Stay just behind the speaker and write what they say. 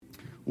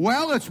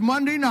Well, it's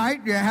Monday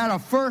night. You had a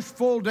first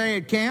full day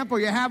at camp. Are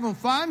you having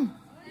fun?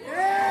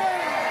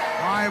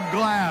 Yeah!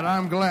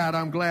 I'm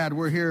glad.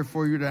 We're here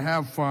for you to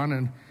have fun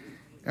and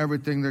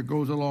everything that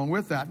goes along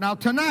with that. Now,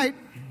 tonight,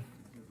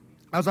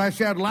 as I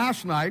said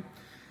last night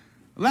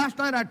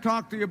I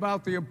talked to you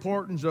about the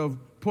importance of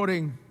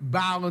putting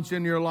balance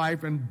in your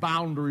life and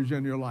boundaries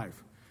in your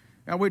life.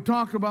 And we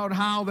talked about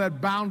how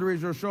that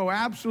boundaries are so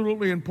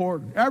absolutely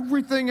important.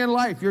 Everything in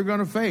life you're going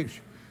to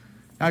face.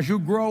 As you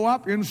grow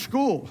up in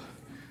school,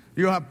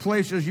 you have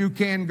places you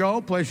can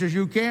go, places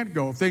you can't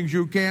go, things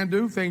you can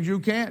do, things you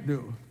can't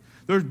do.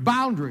 There's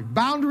boundaries.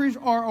 Boundaries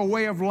are a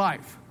way of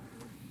life.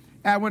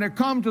 And when it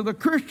comes to the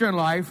Christian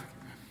life,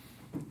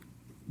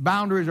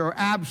 boundaries are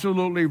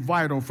absolutely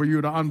vital for you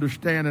to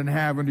understand and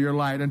have into your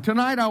life. And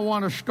tonight I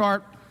want to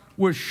start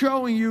with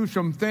showing you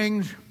some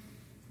things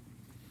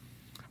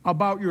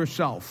about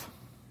yourself.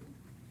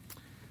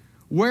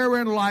 Where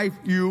in life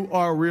you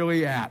are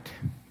really at.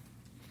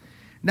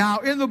 Now,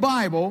 in the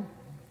Bible,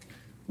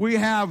 we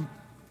have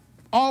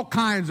all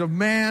kinds of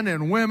men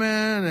and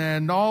women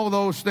and all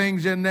those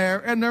things in there,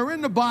 and they're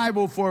in the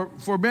Bible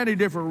for many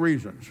different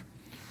reasons.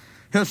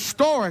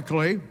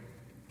 Historically,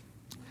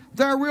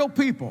 they're real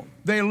people.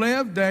 They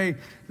lived,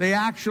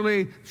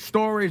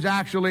 stories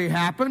actually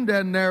happened,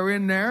 and they're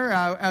in there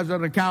as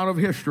an account of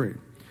history.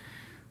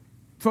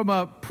 From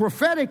a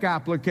prophetic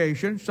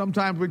application,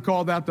 sometimes we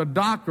call that the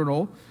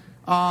doctrinal,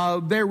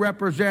 they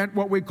represent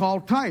what we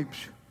call types.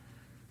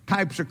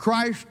 Types of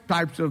Christ,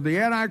 types of the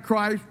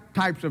Antichrist,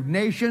 types of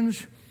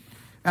nations.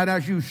 And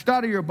as you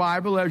study your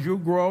Bible, as you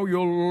grow,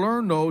 you'll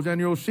learn those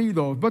and you'll see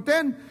those. But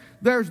then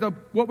there's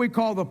what we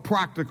call the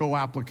practical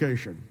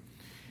application.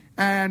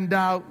 And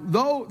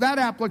though that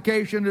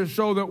application is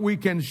so that we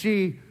can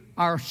see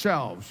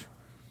ourselves.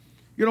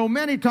 You know,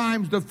 many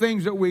times the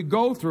things that we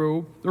go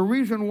through, the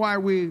reason why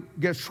we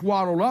get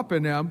swaddled up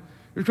in them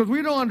is because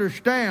we don't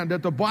understand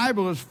that the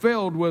Bible is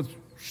filled with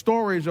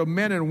stories of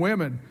men and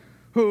women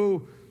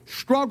who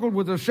struggled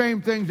with the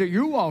same things that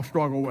you all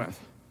struggle with.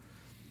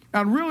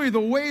 And really the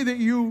way that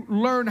you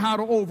learn how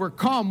to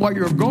overcome what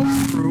you're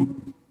going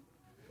through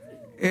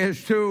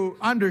is to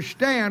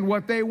understand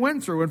what they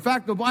went through. In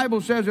fact, the Bible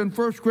says in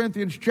 1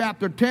 Corinthians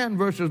chapter 10,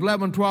 verses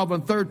 11, 12,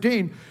 and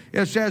 13,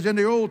 it says in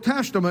the Old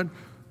Testament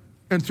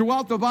and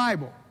throughout the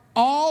Bible,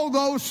 all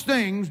those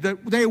things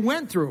that they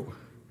went through,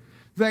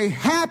 they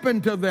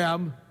happened to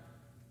them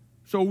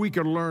so we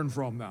could learn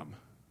from them.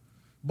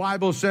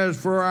 Bible says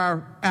for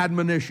our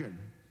admonition.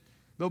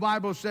 The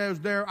Bible says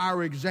there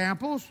are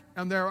examples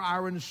and there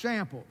are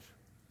ensamples.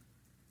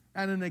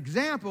 And an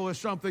example is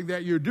something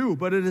that you do,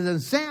 but an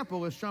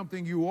ensample is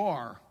something you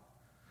are.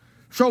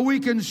 So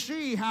we can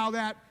see how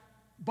that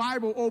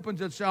Bible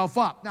opens itself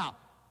up. Now,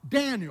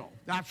 Daniel,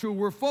 that's who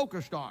we're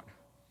focused on.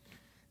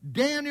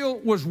 Daniel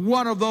was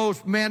one of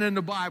those men in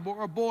the Bible,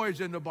 or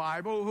boys in the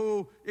Bible,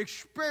 who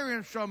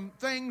experienced some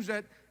things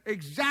that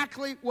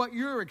exactly what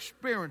you're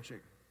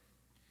experiencing.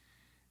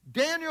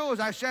 Daniel,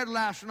 as I said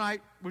last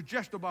night, was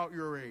just about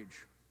your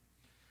age.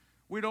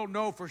 We don't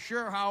know for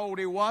sure how old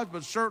he was,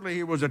 but certainly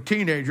he was a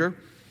teenager.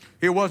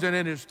 He wasn't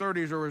in his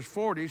 30s or his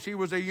 40s. He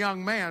was a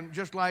young man,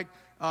 just like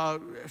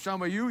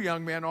some of you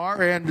young men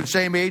are, and the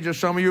same age as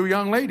some of you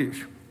young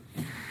ladies.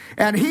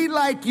 And he,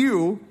 like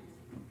you,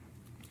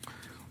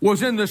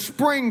 was in the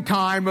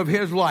springtime of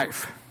his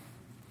life.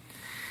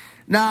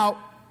 Now,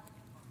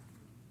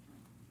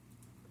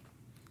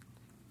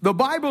 the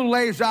Bible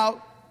lays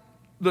out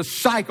the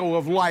cycle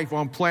of life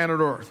on planet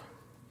Earth.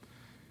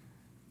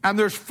 And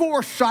there's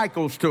 4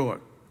 cycles to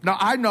it. Now,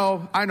 I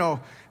know,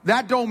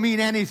 that don't mean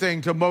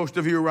anything to most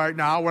of you right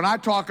now. When I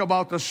talk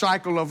about the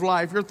cycle of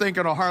life, you're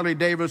thinking of Harley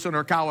Davidson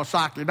or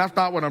Kawasaki. That's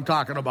not what I'm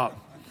talking about.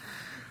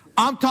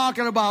 I'm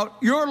talking about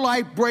your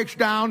life breaks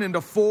down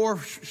into 4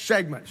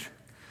 segments.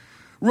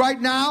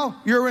 Right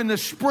now, you're in the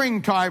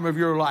springtime of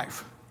your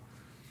life.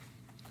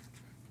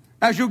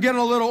 As you get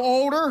a little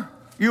older,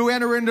 you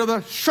enter into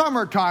the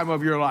summertime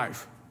of your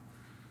life.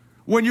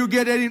 When you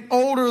get any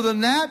older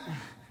than that,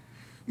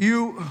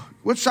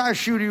 what size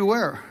shoe do you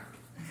wear?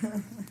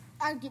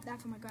 I'll get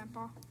that for my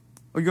grandpa. Oh,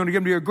 you're going to give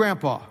them to your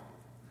grandpa?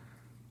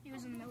 He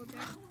was in the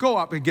military. Go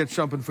up and get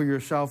something for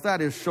yourself.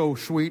 That is so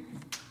sweet.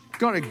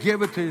 Going to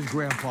give it to his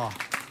grandpa.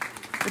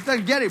 It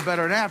doesn't get any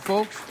better than that,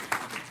 folks.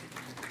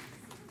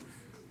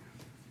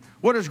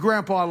 What is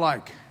grandpa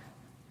like?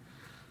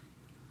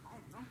 I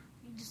don't know.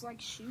 He just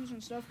likes shoes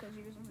and stuff because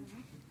he was in the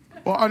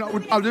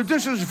military. Well,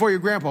 this is for your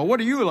grandpa. What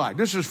do you like?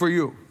 This is for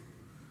you.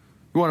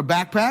 You want a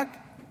backpack?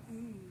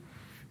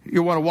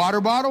 You want a water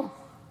bottle?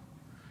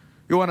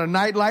 You want a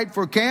nightlight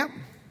for camp?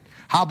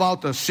 How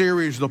about the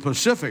series The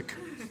Pacific?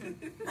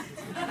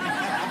 I'm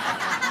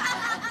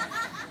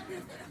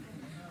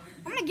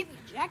going to give you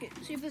a jacket.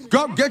 See if this is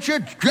Go get your,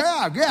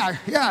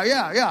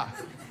 yeah.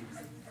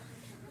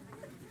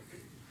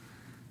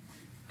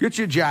 Get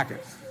your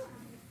jacket.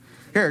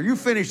 Here, you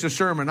finish the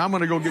sermon. I'm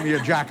going to go give me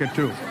a jacket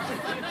too.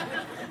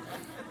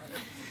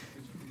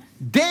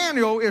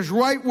 Daniel is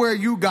right where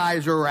you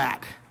guys are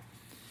at.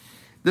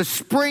 The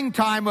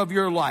springtime of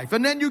your life.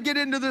 And then you get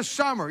into the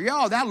summer.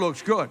 Yeah, that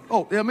looks good.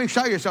 Oh, let me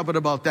tell you something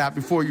about that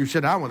before you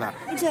sit down with that.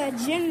 It's a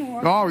gym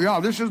war. Oh,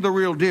 yeah, this is the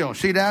real deal.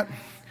 See that?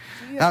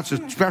 That's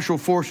a Special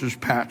Forces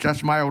patch.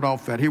 That's my old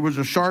outfit. He was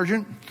a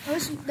sergeant. What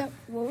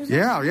was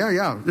that?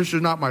 Yeah. This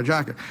is not my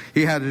jacket.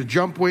 He had his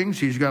jump wings.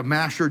 He's got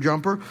master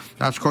jumper.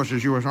 That's, of course,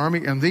 his U.S.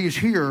 Army. And these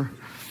here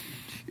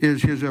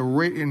is his,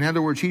 in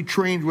other words, he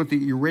trained with the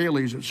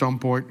Israelis at some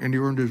point, and he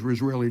earned his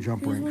Israeli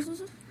jump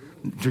wings.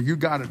 So you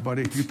got it,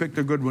 buddy. You picked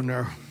a good one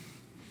there.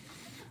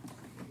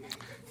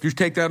 Just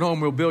take that home.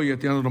 We'll bill you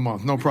at the end of the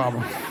month. No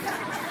problem.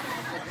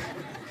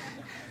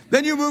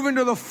 Then you move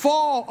into the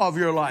fall of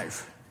your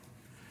life.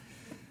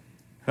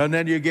 And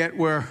then you get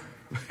where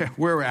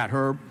we're at,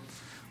 Herb,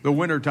 the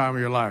winter time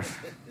of your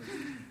life.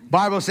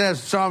 Bible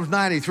says, Psalms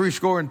 90,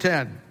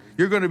 70.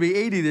 You're going to be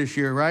 80 this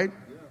year, right?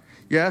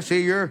 Yeah,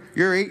 see, you're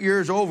 8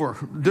 years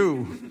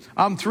overdue.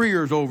 I'm 3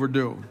 years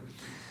overdue.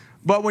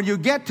 But when you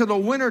get to the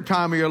winter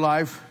time of your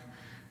life,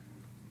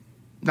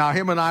 now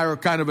him and I are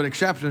kind of an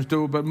exception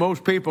to it, but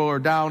most people are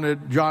down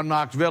at John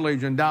Knox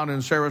Village and down in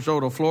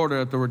Sarasota,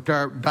 Florida at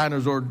the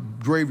dinosaur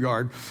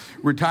graveyard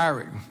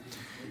retiring.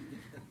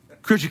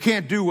 Because you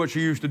can't do what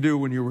you used to do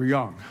when you were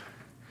young.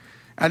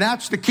 And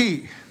that's the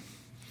key.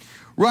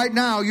 Right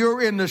now,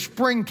 you're in the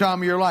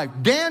springtime of your life.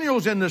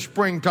 Daniel's in the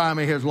springtime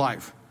of his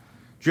life,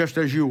 just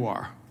as you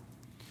are.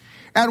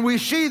 And we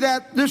see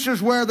that this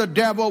is where the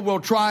devil will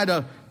try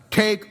to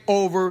take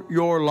over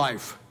your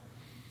life.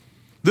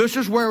 This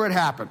is where it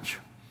happens.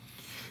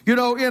 You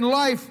know, in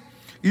life,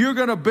 you're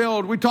going to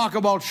build, we talk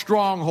about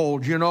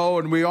strongholds, you know,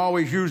 and we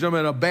always use them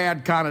in a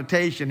bad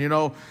connotation, you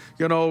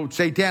know,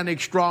 satanic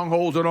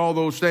strongholds and all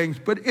those things.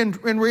 But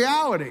in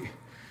reality,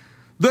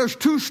 there's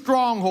two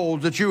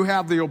strongholds that you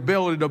have the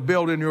ability to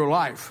build in your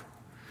life.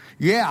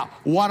 Yeah,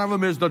 one of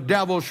them is the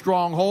devil's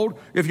stronghold.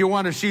 If you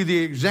want to see the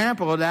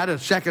example of that,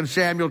 it's 2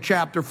 Samuel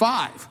chapter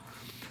 5.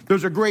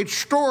 There's a great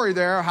story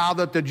there how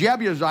that the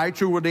Jebusites,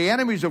 who were the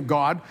enemies of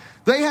God,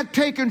 they had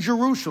taken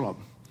Jerusalem.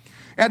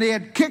 And they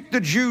had kicked the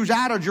Jews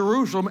out of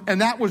Jerusalem,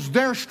 and that was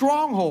their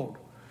stronghold.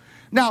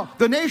 Now,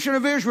 the nation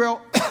of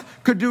Israel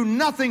could do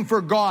nothing for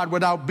God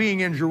without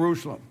being in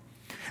Jerusalem.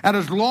 And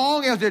as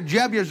long as the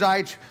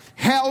Jebusites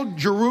held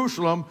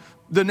Jerusalem,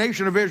 the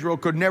nation of Israel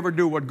could never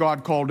do what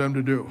God called them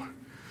to do.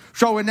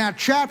 So in that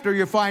chapter,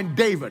 you find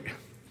David.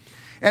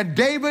 And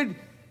David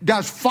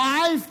does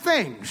 5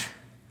 things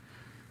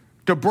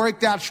to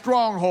break that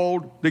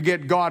stronghold to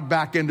get God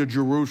back into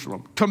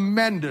Jerusalem.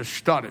 Tremendous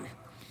study.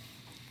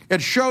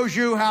 It shows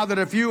you how that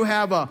if you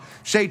have a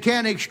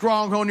satanic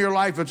stronghold in your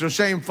life, it's the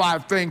same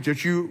 5 things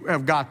that you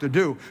have got to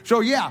do.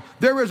 So yeah,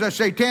 there is a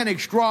satanic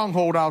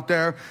stronghold out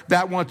there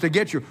that wants to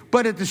get you.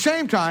 But at the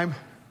same time,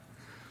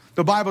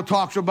 the Bible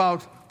talks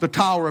about the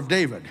Tower of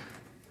David.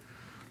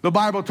 The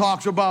Bible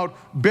talks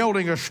about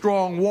building a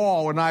strong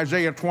wall in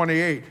Isaiah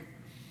 28.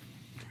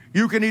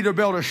 You can either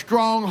build a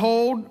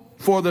stronghold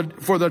for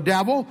the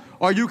devil,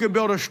 or you can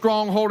build a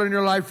stronghold in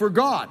your life for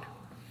God.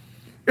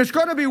 It's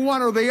going to be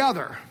one or the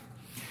other.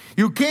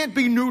 You can't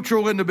be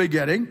neutral in the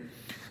beginning.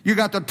 You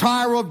got the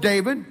Tower of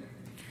David.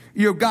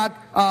 You've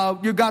got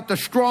the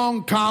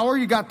strong tower.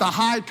 You got the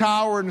high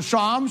tower in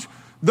Psalms.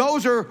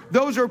 Those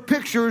are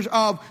pictures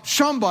of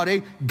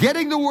somebody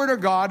getting the Word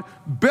of God,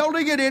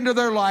 building it into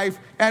their life,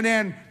 and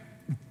then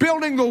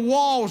building the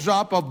walls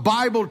up of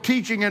Bible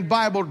teaching and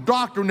Bible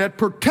doctrine that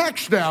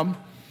protects them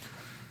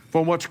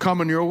from what's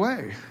coming your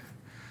way.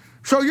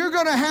 So you're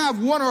going to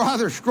have one or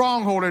other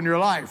stronghold in your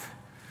life.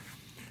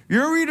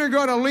 You're either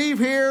going to leave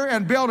here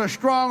and build a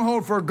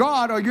stronghold for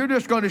God, or you're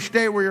just going to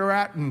stay where you're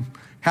at and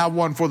have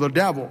one for the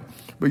devil.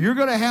 But you're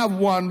going to have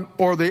one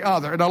or the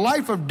other. In the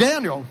life of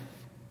Daniel,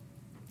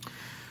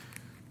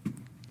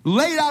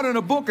 laid out in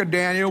the book of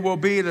Daniel will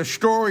be the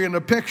story and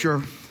the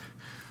picture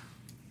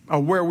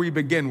of where we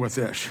begin with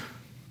this.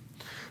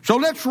 So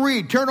let's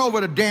read. Turn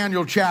over to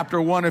Daniel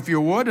chapter 1 if you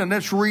would, and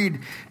let's read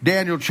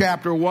Daniel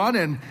chapter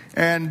 1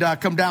 and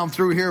come down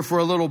through here for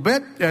a little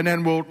bit, and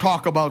then we'll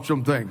talk about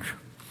some things.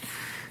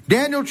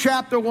 Daniel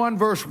chapter 1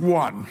 verse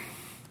 1.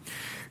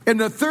 In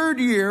the 3rd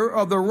year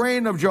of the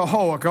reign of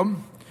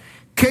Jehoiakim,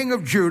 king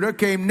of Judah,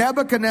 came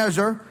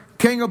Nebuchadnezzar,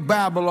 king of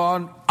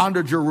Babylon,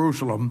 unto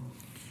Jerusalem,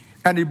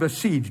 and he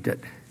besieged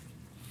it.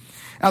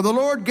 And the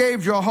Lord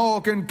gave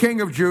Jehoiakim,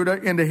 king of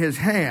Judah, into his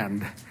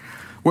hand,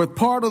 with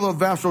part of the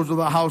vessels of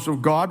the house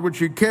of God, which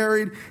he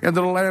carried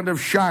into the land of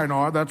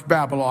Shinar, that's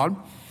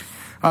Babylon,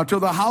 to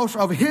the house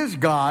of his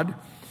God.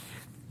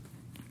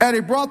 And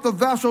he brought the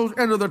vessels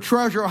into the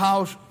treasure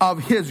house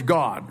of his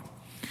God.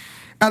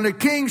 And the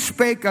king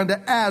spake unto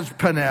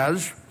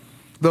Aspenaz,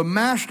 the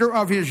master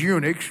of his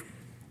eunuchs,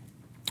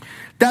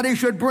 that he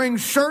should bring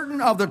certain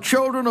of the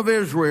children of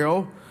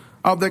Israel,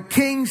 of the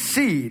king's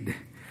seed,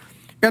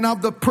 and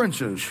of the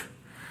princes,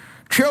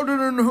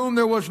 children in whom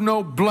there was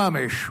no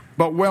blemish,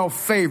 but well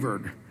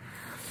favored,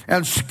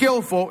 and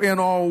skillful in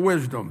all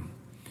wisdom,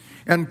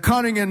 and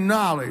cunning in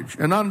knowledge,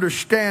 and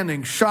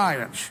understanding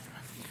science,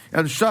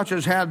 and such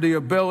as had the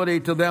ability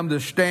to them to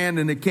stand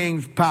in the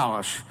king's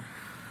palace,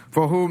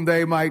 for whom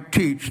they might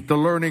teach the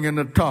learning and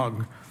the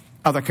tongue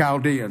of the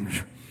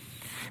Chaldeans.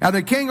 And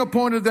the king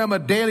appointed them a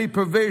daily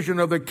provision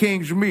of the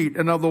king's meat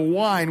and of the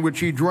wine which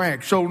he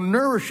drank, so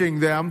nourishing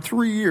them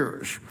 3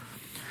 years,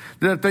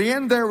 that at the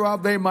end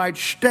thereof they might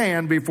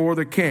stand before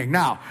the king.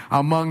 Now,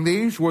 among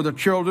these were the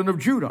children of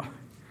Judah: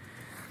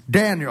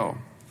 Daniel,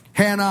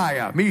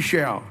 Hananiah,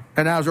 Mishael,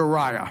 and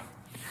Azariah,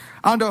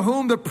 unto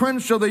whom the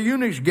prince of the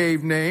eunuchs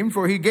gave name,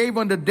 for he gave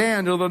unto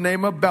Daniel the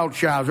name of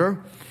Belshazzar,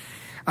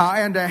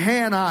 and to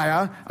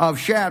Hananiah of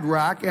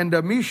Shadrach, and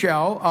to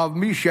Mishael of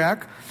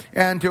Meshach,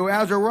 and to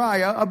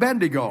Azariah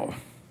Abednego.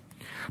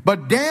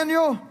 But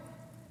Daniel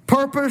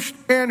purposed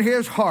in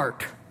his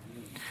heart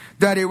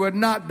that he would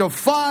not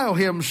defile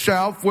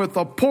himself with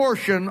a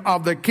portion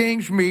of the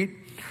king's meat,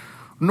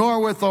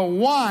 nor with the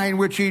wine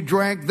which he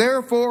drank.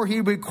 Therefore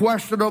he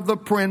requested of the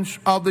prince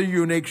of the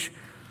eunuchs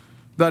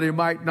that he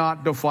might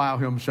not defile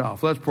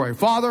himself. Let's pray.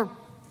 Father,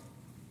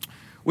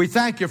 we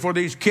thank you for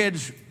these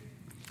kids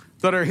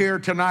that are here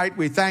tonight.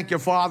 We thank you,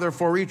 Father,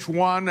 for each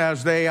one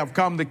as they have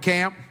come to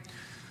camp.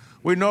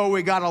 We know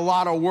we got a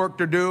lot of work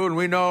to do, and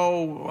we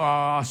know,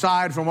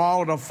 aside from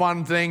all of the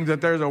fun things, that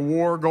there's a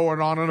war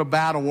going on and a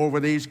battle over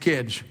these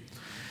kids.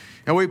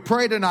 And we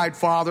pray tonight,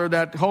 Father,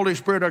 that Holy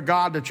Spirit of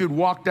God, that you'd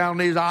walk down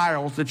these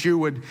aisles, that you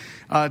would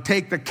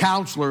take the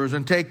counselors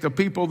and take the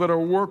people that are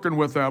working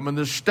with them and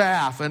the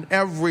staff and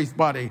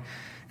everybody.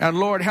 And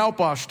Lord,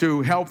 help us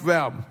to help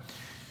them.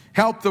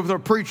 Help the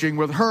preaching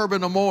with Herb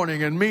in the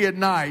morning and me at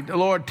night.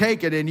 Lord,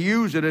 take it and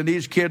use it in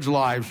these kids'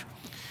 lives.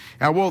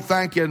 And we'll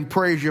thank you and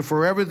praise you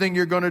for everything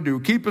you're going to do.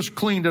 Keep us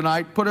clean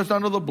tonight. Put us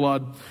under the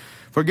blood.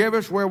 Forgive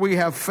us where we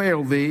have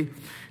failed thee.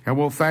 And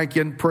we'll thank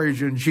you and praise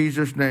you in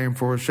Jesus' name.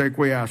 For his sake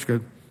we ask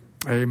it.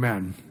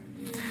 Amen.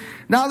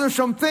 Now there's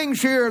some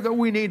things here that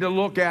we need to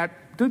look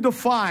at to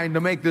define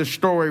to make this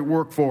story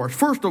work for us.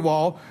 First of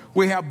all,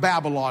 we have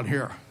Babylon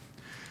here.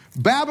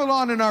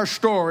 Babylon in our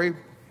story,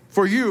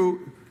 for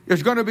you,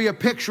 is going to be a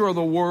picture of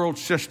the world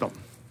system.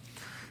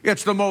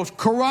 It's the most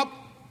corrupt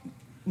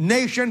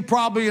nation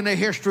probably in the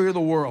history of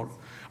the world.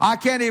 I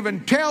can't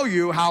even tell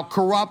you how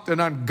corrupt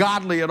and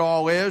ungodly it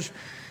all is.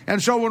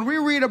 And so when we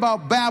read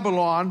about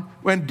Babylon,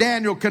 when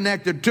Daniel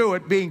connected to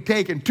it being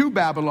taken to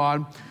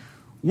Babylon,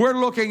 we're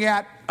looking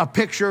at a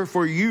picture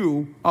for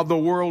you of the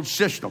world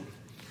system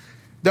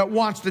that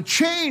wants to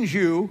change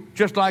you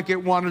just like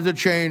it wanted to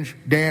change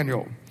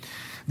Daniel.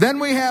 Then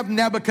we have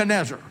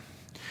Nebuchadnezzar.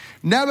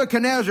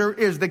 Nebuchadnezzar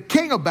is the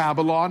king of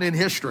Babylon in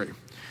history.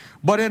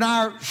 But in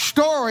our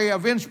story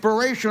of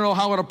inspirational,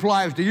 how it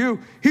applies to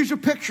you, he's a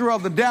picture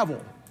of the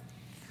devil.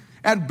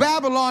 And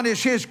Babylon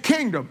is his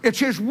kingdom. It's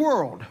his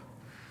world.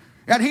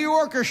 And he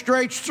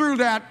orchestrates through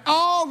that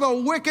all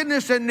the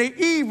wickedness and the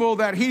evil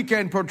that he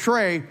can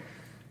portray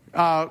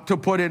to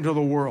put into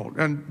the world.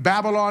 And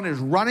Babylon is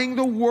running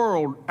the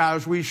world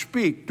as we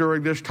speak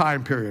during this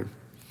time period.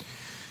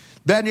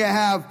 Then you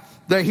have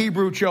the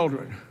Hebrew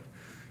children,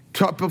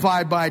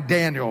 typified by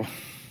Daniel.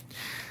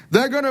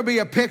 They're going to be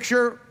a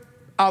picture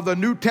of the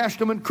New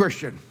Testament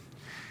Christian.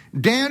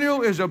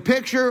 Daniel is a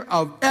picture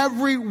of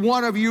every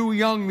one of you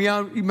young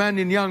men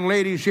and young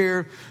ladies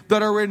here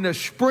that are in the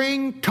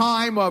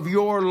springtime of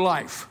your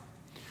life.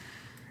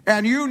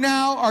 And you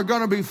now are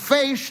going to be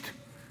faced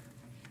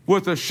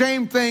with the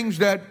same things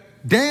that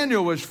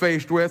Daniel was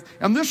faced with.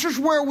 And this is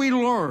where we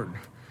learn.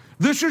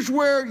 This is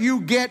where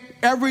you get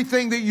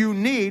everything that you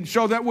need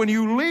so that when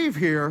you leave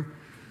here,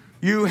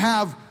 you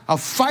have a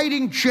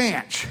fighting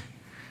chance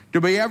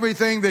to be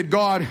everything that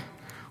God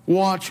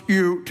wants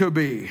you to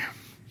be.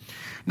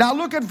 Now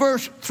look at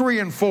verse 3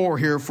 and 4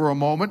 here for a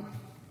moment.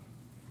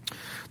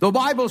 The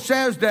Bible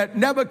says that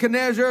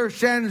Nebuchadnezzar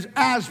sends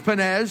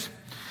Ashpenaz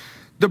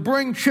to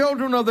bring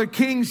children of the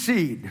king's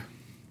seed.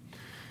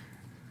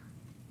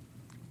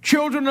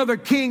 Children of the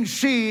king's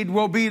seed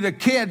will be the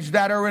kids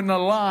that are in the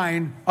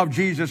line of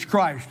Jesus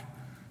Christ.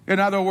 In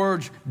other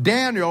words,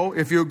 Daniel,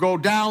 if you go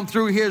down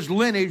through his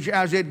lineage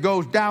as it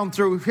goes down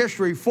through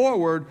history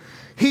forward,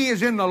 he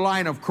is in the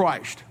line of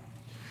Christ.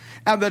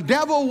 And the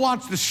devil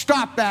wants to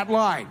stop that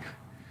line.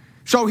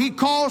 So he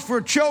calls for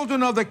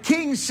children of the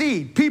king's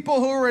seed, people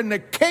who are in the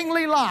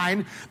kingly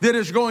line that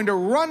is going to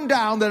run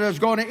down, that is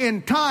going to,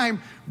 in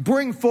time,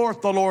 bring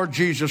forth the Lord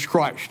Jesus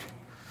Christ.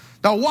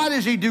 Now, why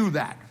does he do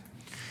that?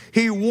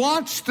 He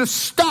wants to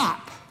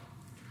stop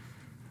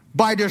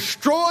by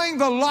destroying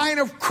the line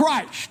of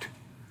Christ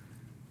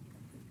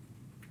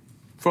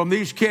from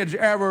these kids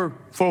ever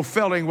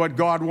fulfilling what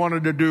God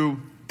wanted to do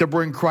to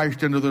bring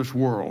Christ into this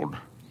world.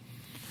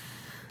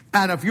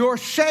 And if you're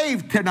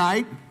saved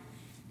tonight,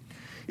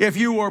 if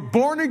you were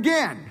born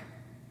again,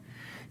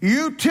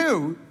 you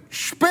too,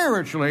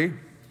 spiritually,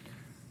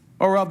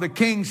 are of the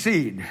king's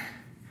seed.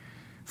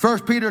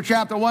 1 Peter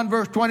chapter 1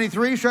 verse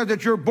 23 says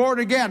that you're born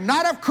again,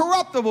 not of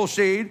corruptible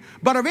seed,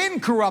 but of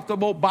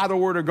incorruptible by the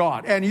word of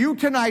God. And you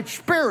tonight,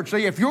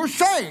 spiritually, if you're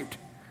saved,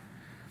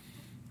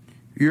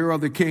 you're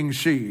of the king's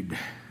seed.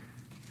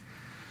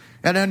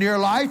 And in your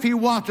life, he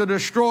wants to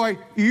destroy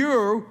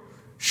you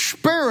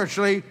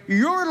spiritually,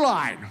 your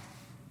line.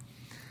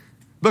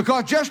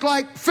 Because just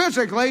like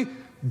physically,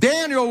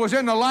 Daniel was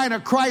in the line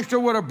of Christ who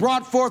would have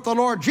brought forth the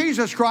Lord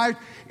Jesus Christ,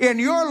 in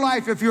your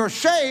life, if you're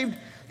saved,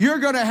 you're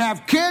going to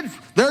have kids,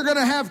 they're going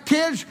to have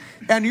kids,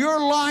 and your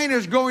line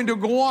is going to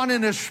go on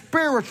in a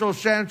spiritual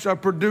sense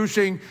of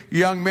producing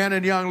young men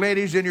and young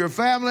ladies in your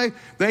family.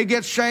 They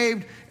get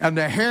saved, and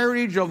the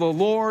heritage of the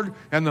Lord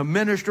and the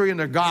ministry and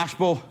the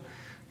gospel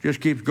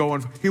just keeps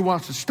going. He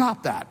wants to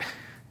stop that.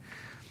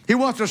 He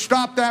wants to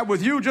stop that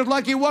with you, just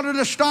like he wanted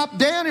to stop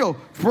Daniel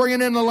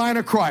bringing in the line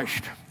of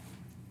Christ.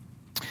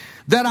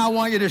 Then I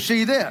want you to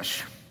see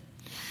this.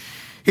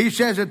 He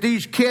says that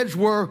these kids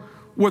were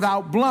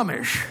without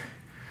blemish.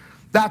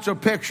 That's a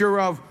picture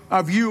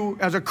of you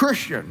as a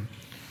Christian.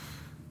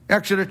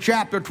 Exodus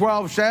chapter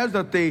 12 says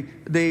that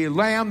the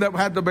lamb that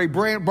had to be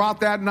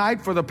brought that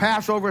night for the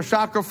Passover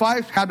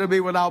sacrifice had to be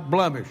without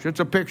blemish. It's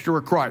a picture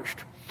of Christ.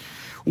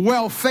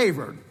 Well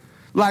favored,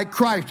 like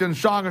Christ in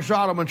Song of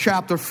Solomon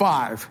chapter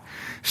 5.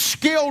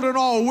 Skilled in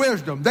all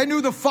wisdom. They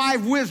knew the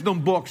 5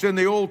 wisdom books in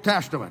the Old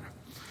Testament.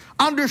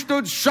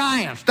 Understood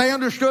science. They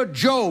understood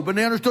Job and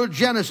they understood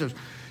Genesis.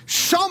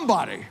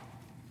 Somebody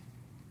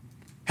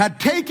had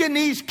taken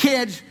these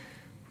kids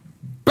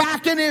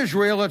back in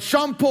Israel at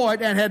some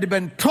point and had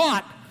been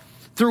taught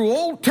through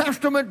Old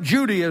Testament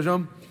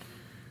Judaism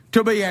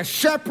to be a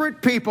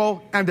separate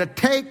people and to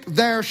take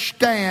their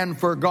stand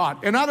for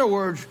God. In other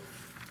words,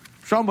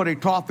 somebody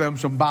taught them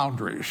some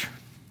boundaries.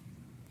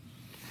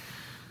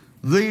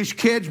 These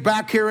kids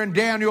back here in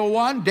Daniel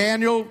 1,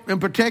 Daniel in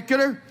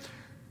particular,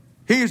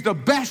 he's the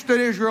best that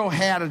Israel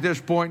had at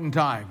this point in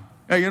time.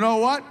 And you know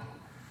what?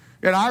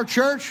 In our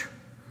church,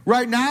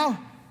 right now,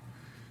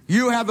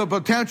 you have the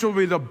potential to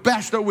be the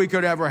best that we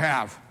could ever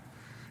have.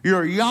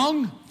 You're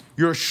young,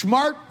 you're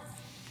smart,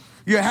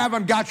 you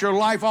haven't got your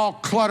life all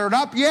cluttered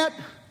up yet.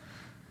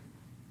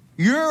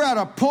 You're at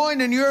a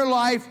point in your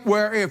life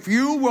where if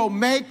you will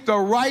make the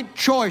right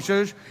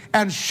choices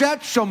and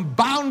set some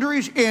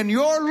boundaries in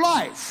your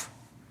life,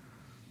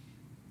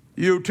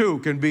 you too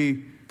can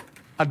be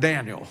a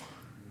Daniel.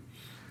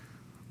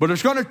 But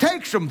it's going to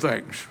take some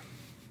things.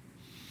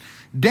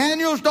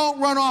 Daniels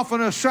don't run off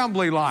an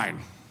assembly line.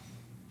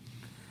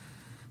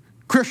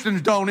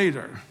 Christians don't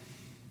either.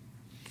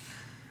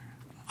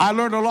 I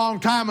learned a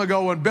long time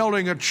ago when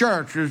building a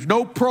church, there's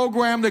no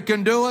program that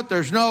can do it.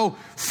 There's no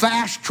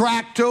fast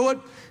track to it.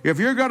 If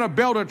you're going to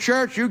build a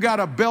church, you got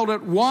to build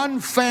it one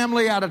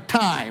family at a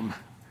time.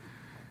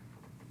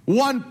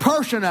 One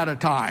person at a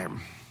time.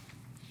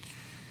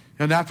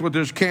 And that's what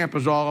this camp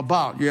is all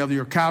about. You have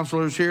your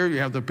counselors here, you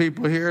have the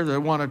people here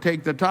that want to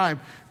take the time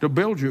to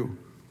build you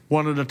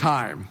one at a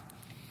time.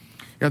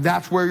 And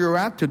that's where you're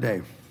at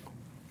today.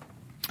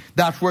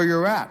 That's where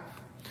you're at.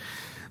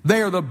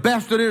 They are the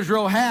best that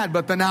Israel had,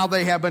 but now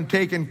they have been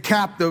taken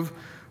captive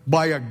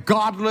by a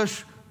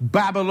godless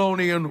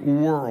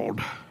Babylonian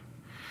world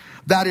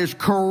that is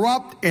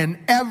corrupt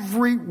in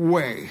every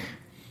way,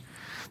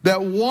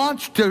 that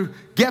wants to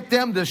get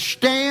them to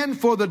stand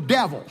for the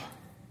devil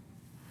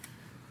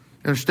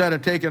instead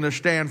of taking a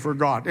stand for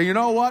God. And you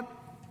know what?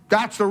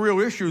 That's the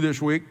real issue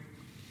this week.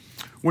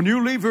 When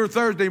you leave here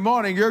Thursday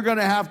morning, you're going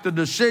to have the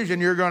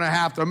decision you're going to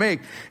have to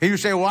make. And you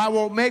say, well, I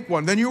won't make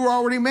one. Then you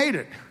already made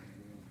it.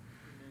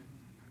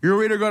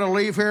 You're either going to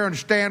leave here and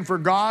stand for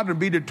God and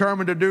be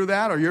determined to do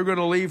that, or you're going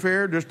to leave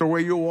here just the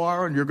way you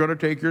are and you're going to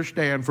take your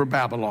stand for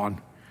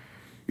Babylon.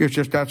 It's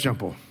just that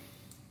simple.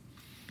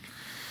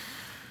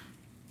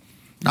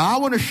 Now, I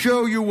want to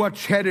show you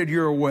what's headed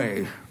your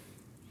way.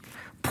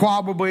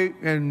 Probably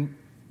in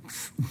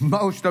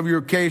most of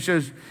your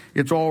cases,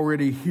 it's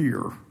already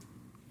here.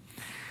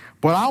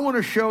 But I want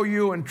to show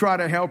you and try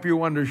to help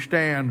you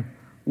understand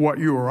what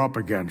you are up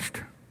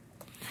against.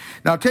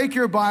 Now take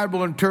your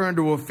Bible and turn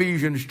to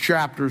Ephesians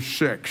chapter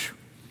 6.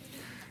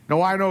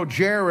 Now I know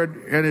Jared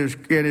and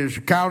his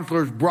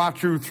counselors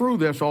brought you through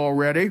this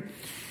already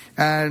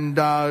and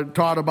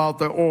taught about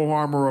the whole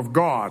armor of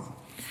God.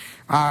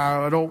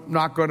 I'm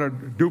not going to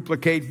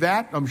duplicate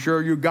that. I'm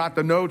sure you got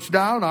the notes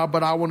down,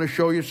 but I want to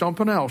show you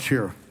something else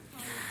here.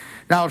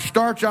 Now, it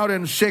starts out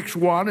in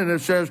 6:1, and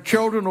it says,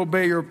 children,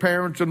 obey your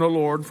parents in the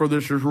Lord, for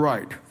this is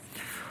right.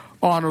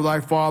 Honor thy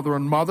father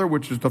and mother,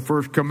 which is the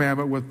first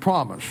commandment with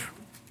promise,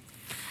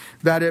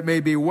 that it may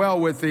be well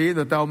with thee,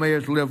 that thou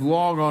mayest live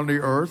long on the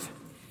earth.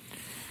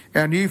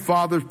 And ye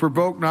fathers,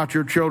 provoke not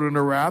your children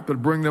to wrath,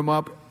 but bring them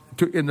up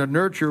in the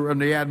nurture and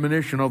the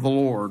admonition of the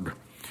Lord.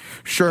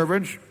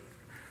 Servants,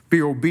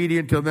 be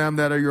obedient to them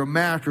that are your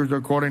masters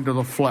according to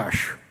the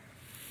flesh.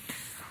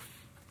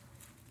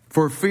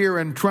 For fear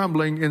and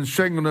trembling in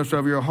singleness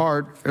of your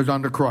heart as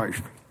unto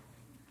Christ.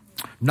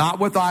 Not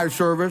with eye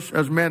service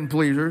as men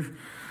pleasers,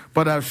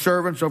 but as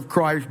servants of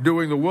Christ,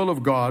 doing the will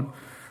of God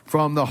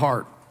from the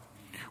heart.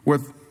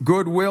 With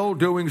good will,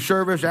 doing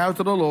service as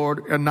to the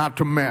Lord and not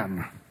to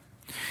men.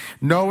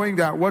 Knowing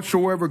that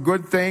whatsoever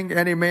good thing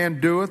any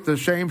man doeth, the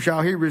same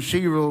shall he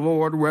receive of the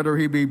Lord, whether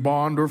he be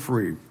bond or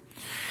free.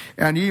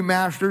 And ye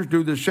masters,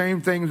 do the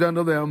same things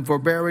unto them,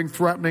 forbearing,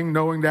 threatening,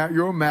 knowing that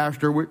your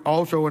master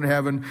also in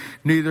heaven,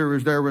 neither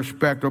is there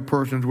respect of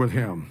persons with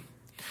him.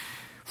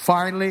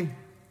 Finally,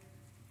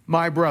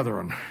 my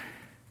brethren,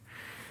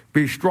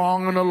 be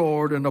strong in the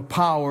Lord and the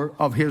power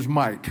of his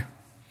might.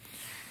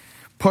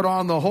 Put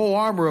on the whole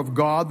armor of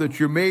God that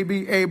you may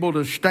be able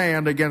to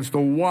stand against the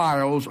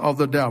wiles of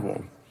the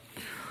devil.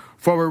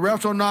 For we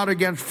wrestle not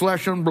against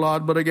flesh and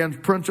blood, but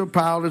against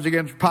principalities,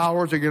 against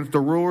powers, against the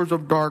rulers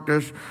of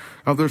darkness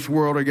of this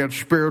world, against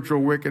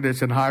spiritual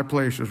wickedness in high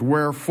places.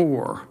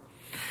 Wherefore,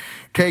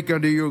 take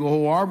unto you the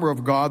whole armor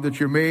of God, that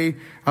you may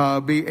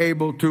be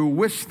able to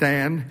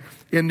withstand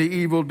in the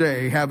evil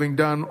day, having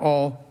done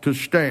all to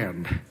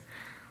stand.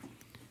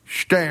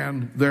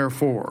 Stand,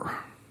 therefore.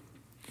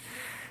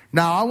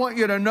 Now, I want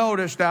you to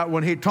notice that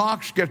when he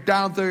gets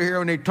down through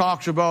here and he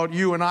talks about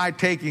you and I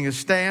taking a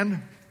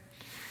stand,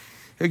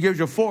 it gives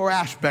you 4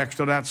 aspects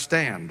to that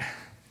stand.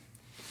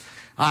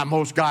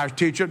 Most guys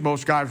teach it,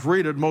 most guys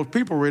read it, most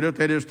people read it.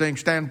 They just think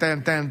stand,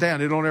 stand, stand,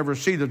 stand. They don't ever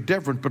see the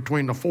difference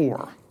between the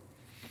 4.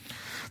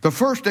 The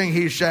first thing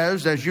he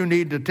says is you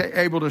need to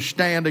able to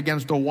stand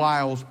against the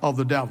wiles of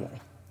the devil.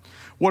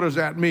 What does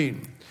that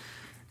mean?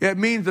 It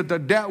means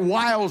that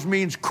wiles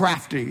means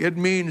crafty. It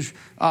means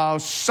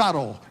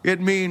subtle.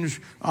 It means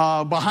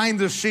behind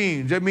the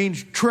scenes. It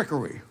means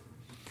trickery.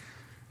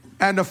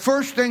 And the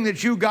first thing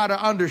that you got to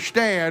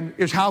understand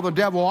is how the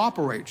devil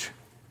operates.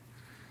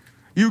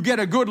 You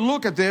get a good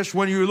look at this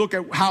when you look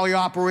at how he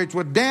operates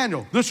with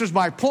Daniel. This is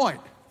my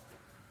point.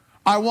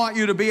 I want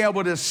you to be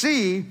able to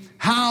see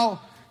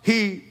how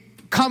he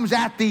comes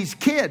at these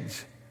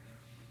kids.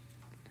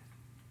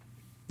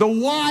 The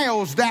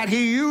wiles that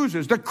he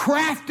uses, the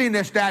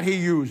craftiness that he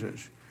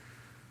uses.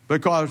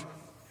 Because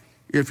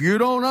if you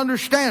don't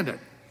understand it,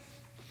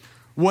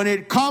 when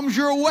it comes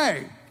your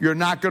way, you're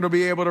not going to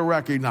be able to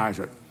recognize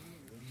it.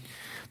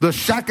 The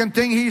second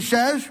thing he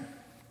says,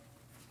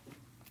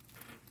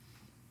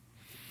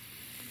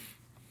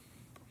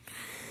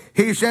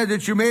 he says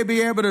that you may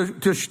be able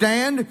to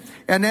stand.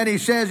 And then he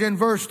says in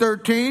verse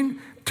 13,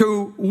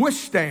 to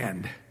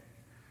withstand.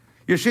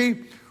 You see,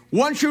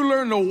 once you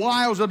learn the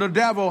wiles of the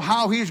devil,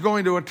 how he's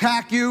going to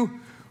attack you,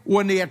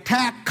 when the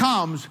attack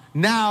comes,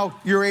 now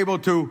you're able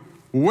to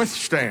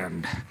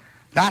withstand.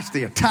 That's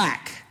the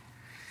attack.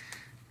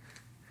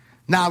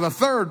 Now the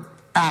third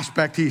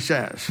aspect he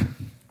says,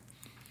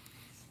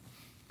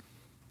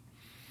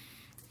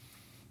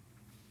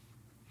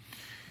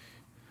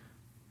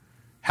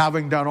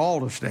 having done all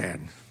to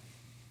stand.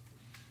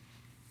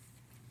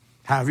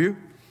 Have you?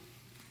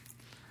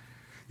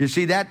 You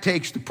see, that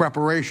takes the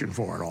preparation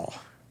for it all.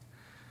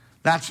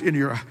 That's in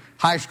your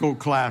high school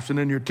class and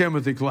in your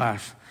Timothy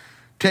class.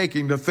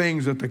 Taking the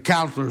things that the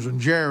counselors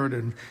and Jared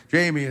and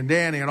Jamie and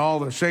Danny and all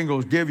the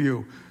singles give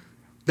you.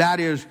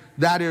 That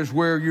is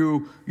where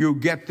you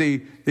get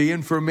the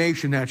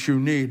information that you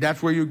need.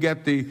 That's where you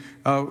get the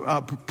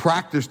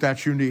practice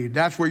that you need.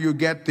 That's where you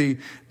get the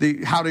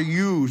how to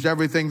use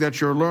everything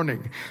that you're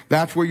learning.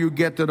 That's where you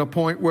get to the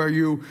point where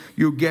you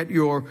get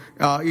you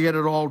get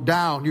it all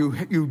down.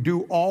 You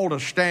do all to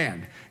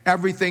stand.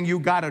 Everything you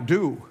got to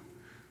do.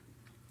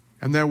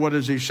 And then what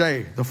does he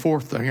say? The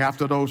fourth thing.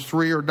 After those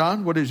 3 are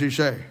done, what does he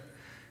say?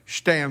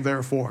 Stand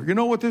therefore. You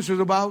know what this is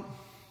about?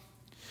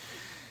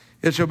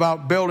 It's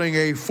about building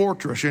a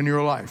fortress in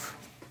your life.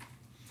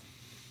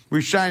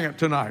 We sang it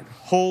tonight.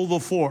 Hold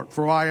the fort,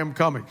 for I am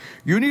coming.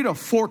 You need a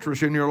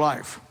fortress in your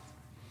life.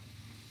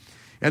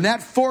 And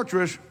that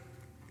fortress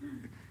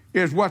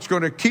is what's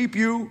going to keep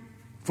you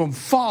from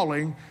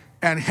falling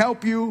and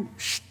help you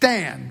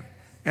stand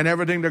in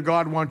everything that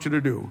God wants you to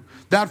do.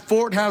 That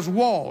fort has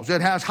walls. It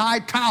has high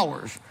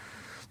towers.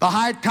 The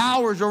high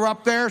towers are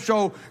up there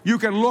so you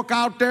can look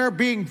out there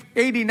being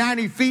 80,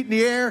 90 feet in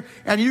the air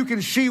and you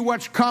can see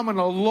what's coming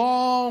a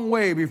long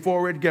way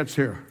before it gets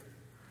here.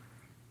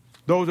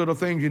 Those are the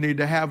things you need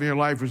to have in your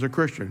life as a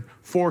Christian.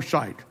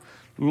 Foresight,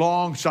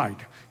 long sight.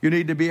 You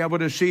need to be able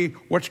to see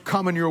what's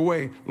coming your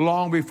way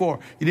long before.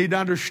 You need to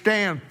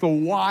understand the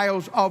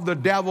wiles of the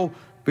devil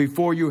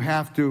before you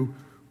have to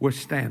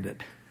withstand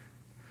it.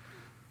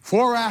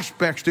 4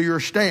 aspects to your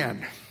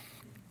stand.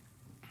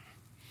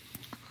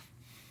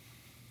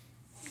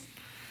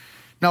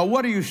 Now,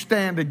 what do you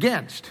stand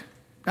against?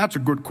 That's a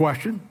good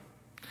question.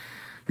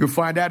 You'll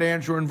find that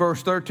answer in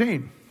verse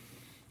 13.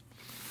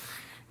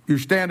 You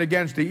stand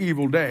against the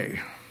evil day.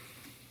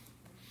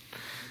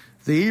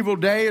 The evil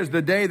day is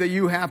the day that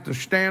you have to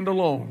stand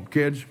alone,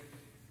 kids.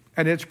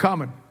 And it's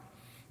coming.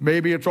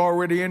 Maybe it's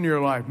already in your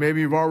life.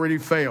 Maybe you've already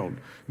failed.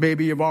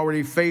 Maybe you've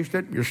already faced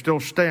it. You're still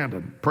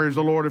standing. Praise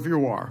the Lord if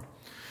you are.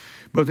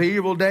 But the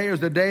evil day is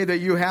the day that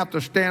you have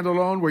to stand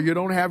alone, where you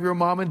don't have your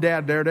mom and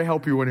dad there to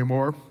help you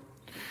anymore.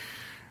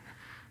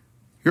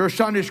 Your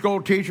Sunday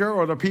school teacher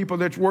or the people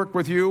that work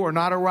with you are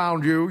not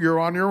around you. You're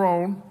on your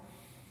own.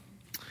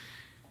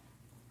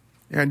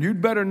 And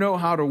you'd better know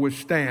how to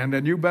withstand,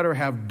 and you better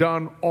have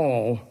done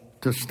all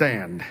to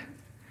stand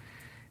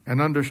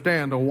and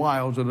understand the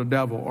wiles of the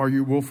devil, or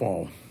you will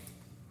fall.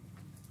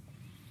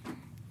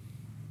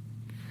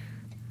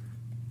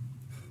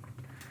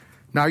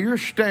 Now, your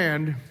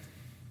stand,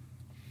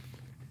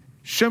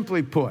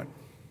 simply put,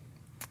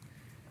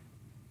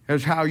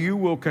 is how you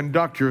will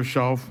conduct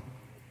yourself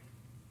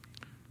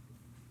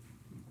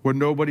when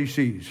nobody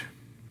sees.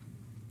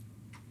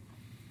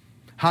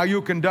 How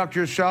you conduct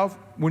yourself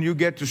when you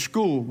get to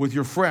school with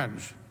your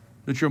friends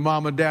that your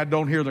mom and dad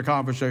don't hear the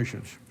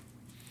conversations.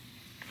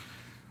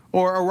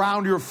 Or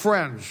around your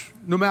friends,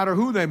 no matter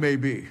who they may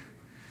be.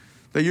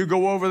 That you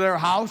go over their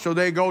house or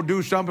they go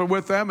do something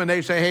with them and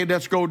they say, hey,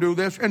 let's go do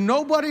this. And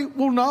nobody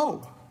will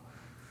know.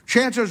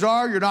 Chances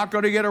are you're not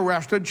going to get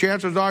arrested.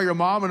 Chances are your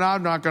mom and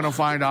I'm not going to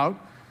find out.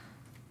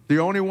 The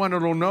only one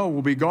that will know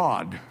will be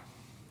God.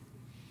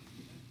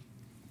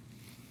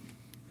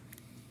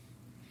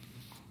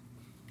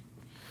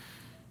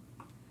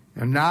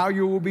 And now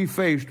you will be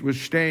faced with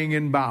staying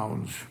in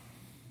bounds.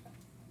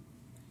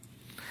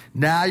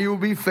 Now you will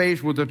be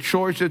faced with the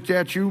choices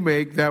that you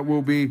make that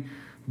will be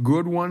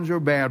good ones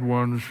or bad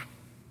ones.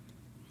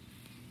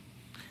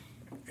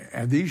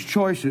 And these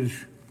choices,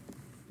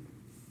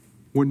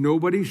 when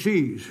nobody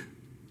sees,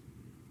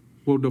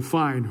 will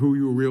define who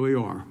you really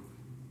are.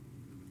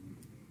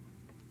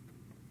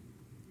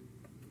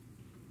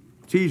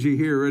 It's easy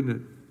here, isn't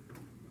it?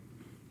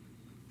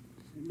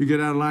 You get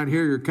out of line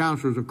here, your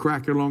counselors will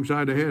crack you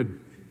alongside the head.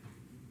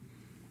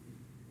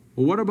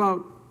 Well, what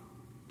about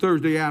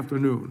Thursday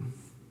afternoon?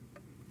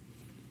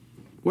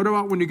 What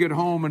about when you get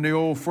home and the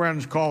old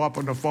friends call up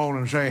on the phone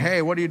and say,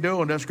 hey, what are you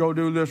doing? Let's go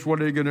do this.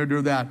 What are you going to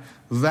do that?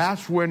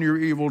 That's when your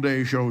evil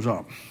day shows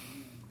up.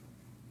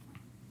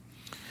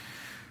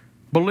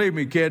 Believe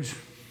me, kids,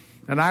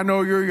 and I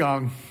know you're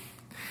young.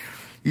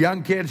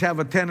 Young kids have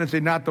a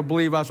tendency not to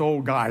believe us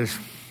old guys.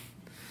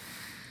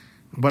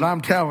 But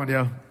I'm telling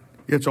you,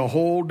 it's a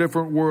whole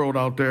different world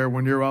out there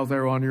when you're out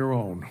there on your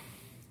own.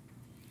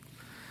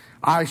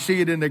 I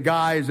see it in the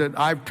guys that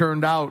I've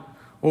turned out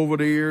over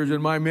the years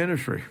in my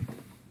ministry.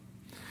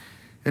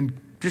 And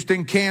just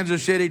in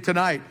Kansas City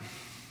tonight,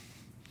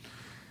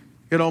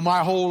 you know,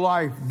 my whole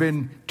life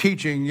been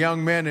teaching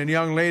young men and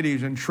young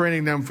ladies and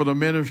training them for the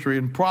ministry.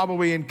 And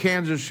probably in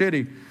Kansas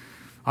City,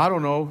 I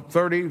don't know,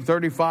 30,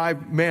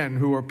 35 men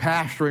who are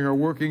pastoring or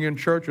working in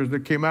churches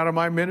that came out of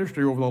my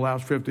ministry over the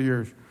last 50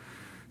 years.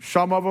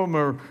 Some of them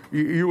are,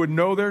 you would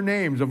know their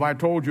names if I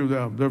told you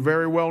them. They're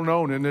very well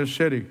known in this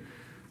city,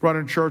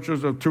 running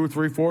churches of 2,000,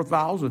 3,000,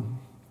 4,000.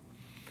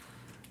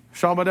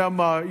 Some of them,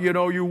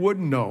 you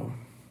wouldn't know.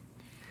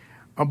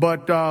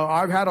 But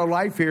I've had a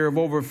life here of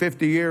over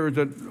 50 years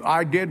that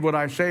I did what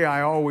I say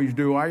I always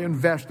do. I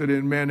invested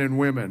in men and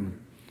women.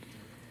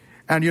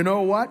 And you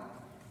know what?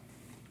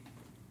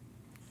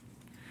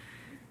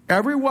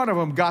 Every one of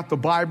them got the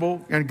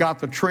Bible and got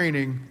the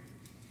training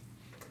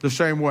the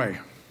same way.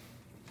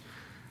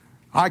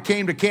 I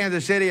came to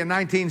Kansas City in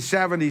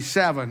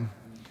 1977.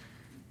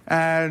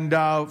 And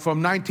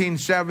from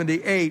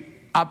 1978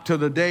 up to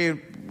the day,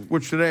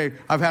 which today,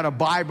 I've had a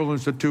Bible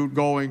Institute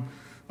going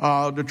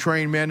to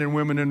train men and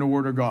women in the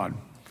Word of God.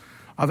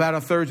 I've had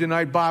a Thursday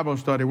night Bible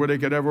study where they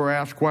could ever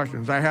ask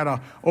questions. I had an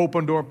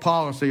open door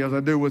policy, as I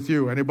do with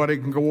you. Anybody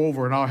can go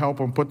over and I'll help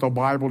them put the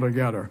Bible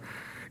together.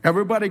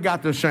 Everybody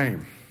got the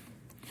same.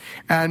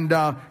 And,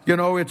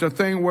 it's a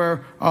thing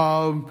where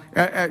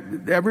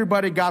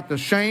everybody got the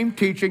same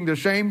teaching, the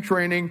same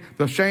training,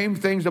 the same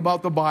things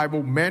about the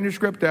Bible,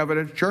 manuscript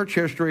evidence, church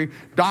history,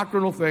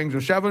 doctrinal things,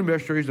 the 7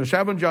 mysteries, the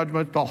 7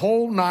 judgments, the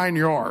whole 9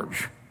 yards.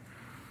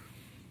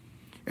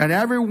 And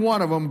every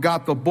one of them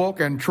got the book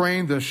and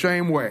trained the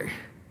same way.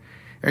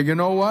 And you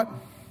know what?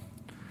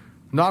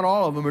 Not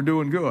all of them are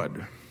doing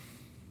good.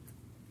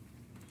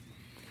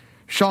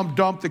 Some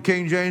dumped the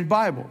King James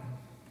Bible.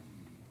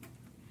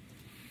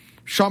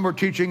 Some are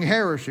teaching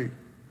heresy.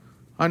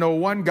 I know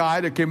one guy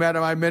that came out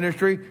of my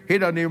ministry, he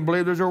doesn't even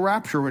believe there's a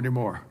rapture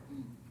anymore.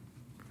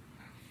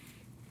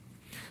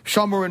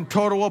 Some are in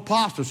total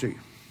apostasy.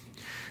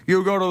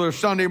 You go to the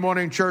Sunday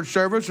morning church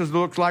services, it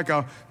looks like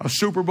a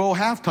Super Bowl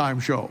halftime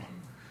show.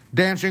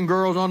 Dancing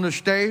girls on the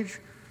stage.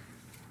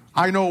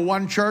 I know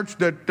one church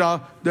that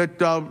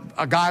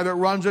a guy that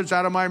runs it's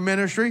out of my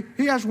ministry,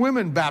 he has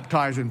women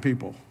baptizing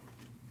people.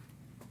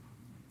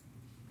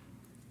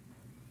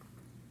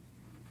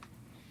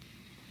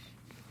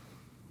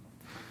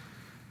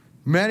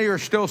 Many are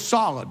still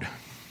solid.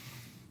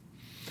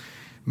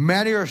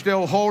 Many are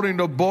still holding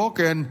the book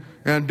and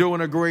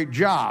doing a great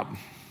job.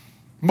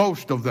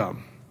 Most of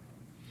them.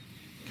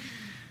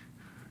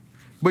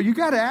 But you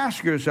got to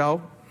ask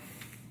yourself,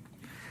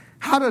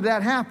 how did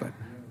that happen?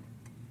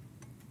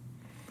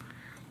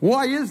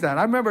 Why is that?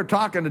 I remember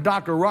talking to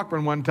Dr.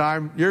 Ruckman one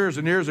time, years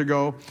and years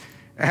ago,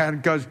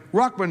 and because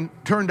Ruckman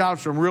turned out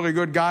some really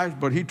good guys,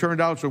 but he turned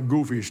out some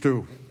goofies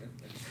too.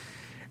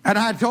 And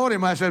I told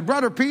him, I said,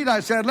 Brother Pete, I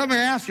said, let me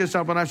ask you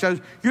something. I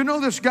said, you know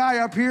this guy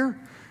up here?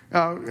 He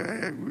was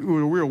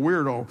a real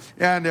weirdo.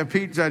 And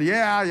Pete said,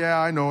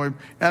 yeah, I know him.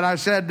 And I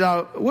said,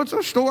 what's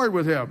the story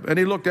with him? And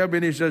he looked at me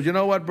and he says, you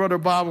know what, Brother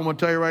Bob, I'm going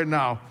to tell you right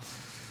now.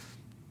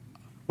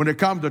 When it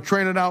comes to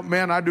training out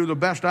men, I do the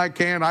best I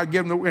can. I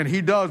give him and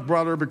he does,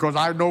 brother, because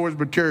I know his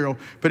material.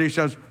 But he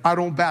says, I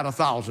don't bat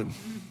 1,000.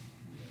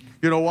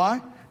 You know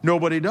why?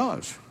 Nobody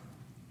does.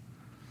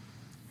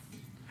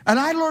 And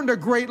I learned a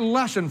great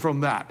lesson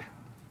from that.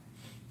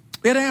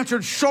 It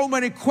answered so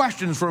many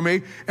questions for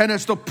me, and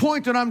it's the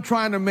point that I'm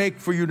trying to make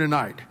for you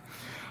tonight.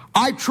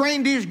 I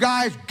trained these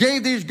guys,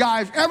 gave these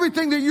guys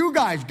everything that you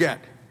guys get.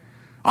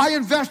 I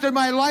invested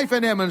my life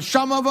in them, and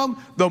some of them,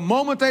 the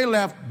moment they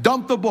left,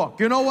 dumped the book.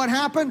 You know what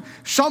happened?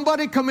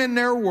 Somebody come in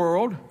their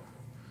world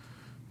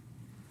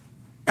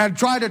and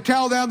tried to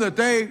tell them that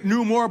they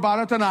knew more about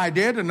it than I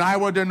did, and I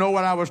didn't know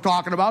what I was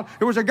talking about.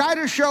 There was a guy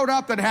that showed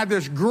up that had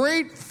this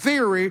great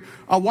theory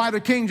of why the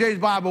King James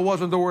Bible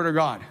wasn't the Word of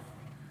God.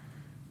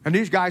 And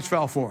these guys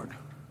fell for it.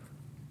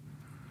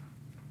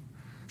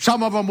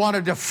 Some of them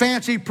wanted a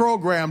fancy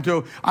program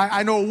to.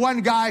 I know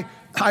one guy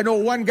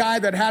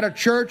that had a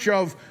church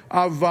of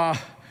I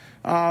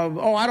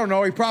don't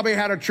know, he probably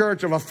had a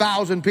church of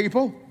 1,000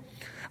 people.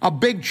 A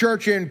big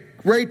church in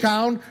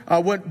Raytown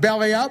went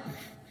belly up.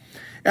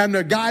 And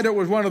the guy that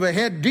was one of the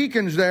head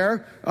deacons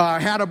there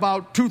had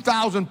about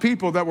 2,000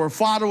 people that were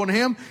following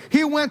him.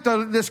 He went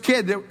to this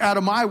kid out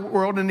of my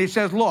world and he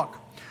says, look,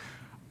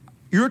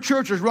 your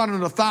church is running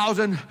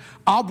 1,000.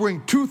 I'll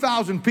bring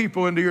 2,000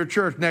 people into your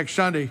church next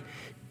Sunday.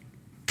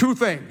 Two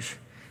things.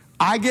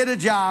 I get a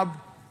job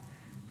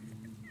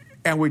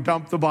and we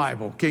dump the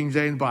Bible, King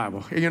James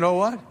Bible. And you know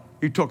what?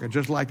 He took it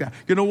just like that.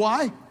 You know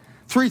why?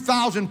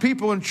 3,000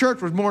 people in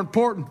church was more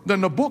important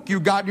than the book you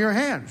got in your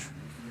hands.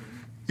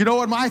 You know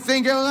what my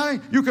thing is?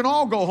 You can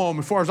all go home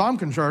as far as I'm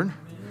concerned.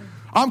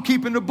 I'm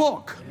keeping the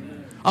book.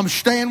 I'm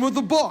staying with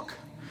the book.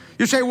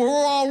 You say, well,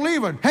 we're all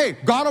leaving. Hey,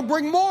 God will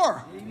bring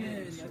more.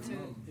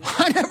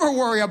 I never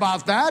worry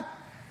about that.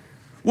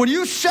 When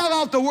you sell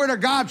out the Word of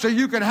God so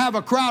you can have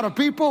a crowd of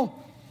people,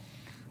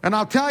 and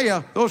I'll tell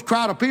you, those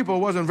crowd of people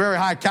wasn't very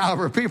high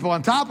caliber people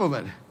on top of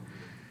it.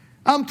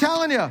 I'm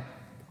telling you,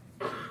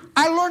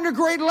 I learned a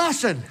great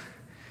lesson.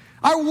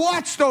 I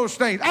watched those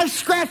things. I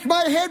scratched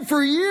my head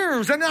for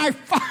years, and then I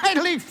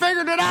finally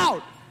figured it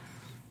out.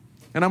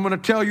 And I'm going to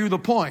tell you the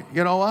point.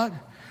 You know what?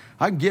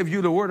 I can give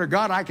you the Word of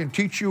God. I can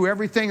teach you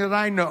everything that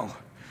I know.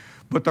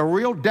 But the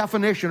real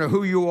definition of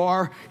who you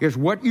are is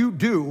what you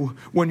do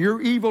when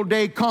your evil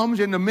day comes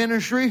in the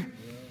ministry,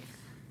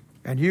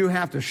 and you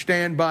have to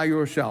stand by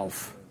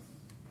yourself.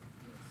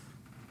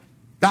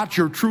 That's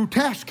your true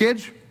test,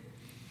 kids.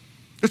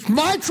 It's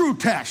my true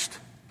test.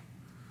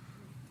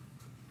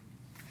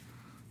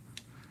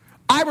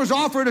 I was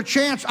offered a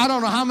chance, I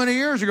don't know how many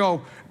years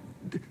ago,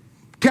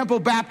 Temple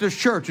Baptist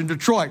Church in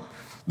Detroit,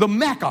 the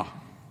Mecca.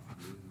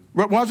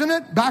 Wasn't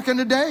it, back in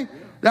the day?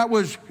 That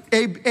was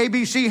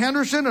A.B.C.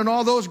 Henderson and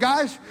all those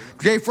guys.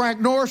 J. Frank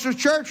Norris's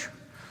church.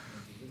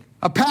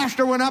 A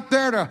pastor went up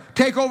there to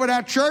take over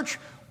that church,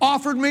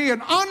 offered me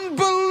an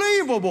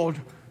unbelievable,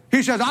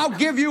 he says, I'll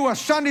give you a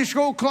Sunday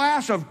school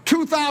class of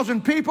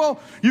 2,000 people.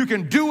 You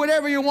can do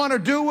whatever you want to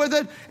do with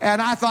it.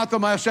 And I thought to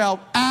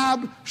myself,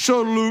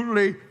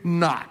 absolutely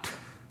not.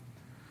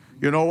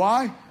 You know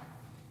why?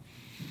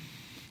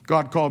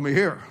 God called me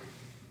here.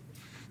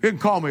 He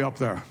didn't call me up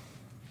there.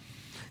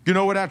 You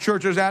know where that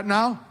church is at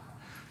now?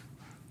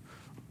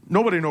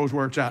 Nobody knows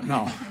where it's at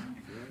now.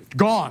 It's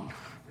gone.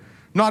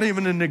 Not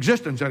even in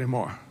existence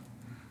anymore.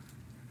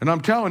 And I'm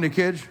telling you,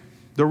 kids,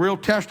 the real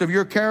test of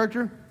your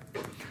character,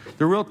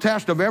 the real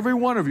test of every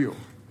one of you,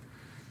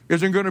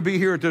 isn't going to be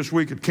here at this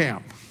week at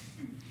camp.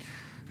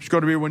 It's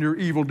going to be when your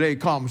evil day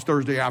comes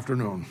Thursday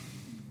afternoon.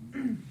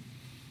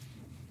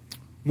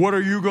 What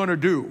are you going to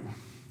do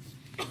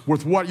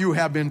with what you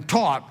have been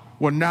taught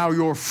when now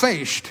you're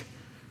faced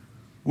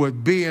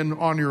with being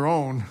on your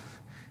own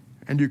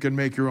and you can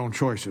make your own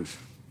choices?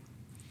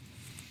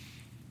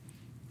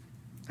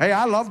 Hey,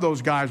 I love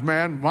those guys,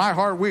 man. My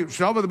heart weeps.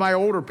 Some of my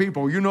older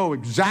people, you know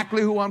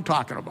exactly who I'm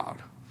talking about.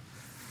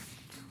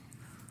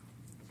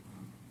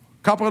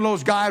 A couple of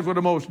those guys were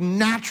the most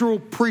natural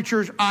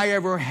preachers I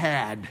ever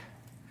had.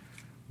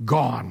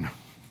 Gone.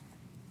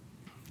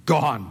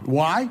 Gone.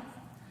 Why?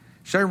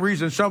 Same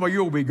reason some of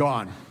you will be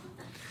gone.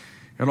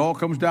 It all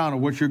comes down to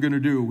what you're going to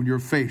do when you're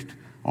faced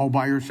all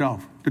by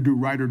yourself to do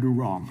right or do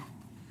wrong.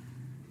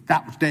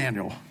 That was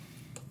Daniel.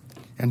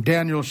 And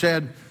Daniel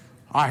said,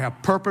 I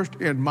have purposed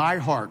in my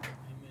heart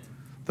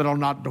that I'll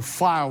not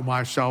defile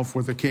myself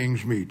with the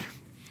king's meat.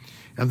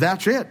 And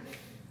that's it.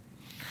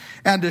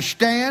 And to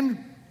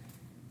stand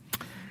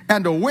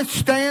and to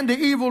withstand the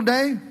evil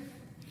day,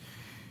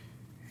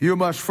 you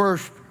must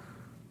first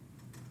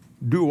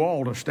do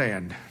all to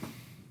stand,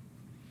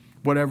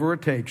 whatever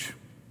it takes.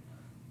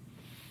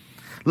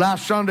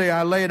 Last Sunday,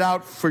 I laid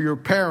out for your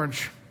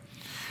parents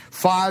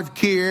 5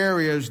 key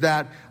areas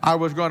that I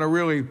was going to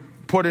really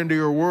put into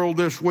your world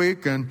this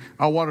week, and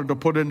I wanted to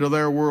put into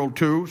their world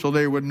too, so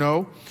they would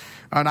know.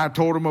 And I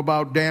told them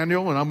about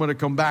Daniel, and I'm going to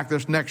come back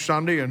this next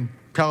Sunday and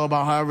tell them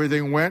about how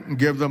everything went and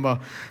give them a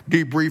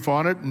debrief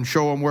on it and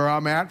show them where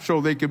I'm at so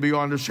they can be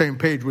on the same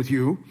page with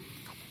you.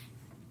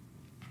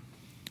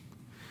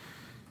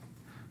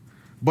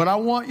 But I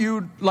want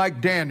you,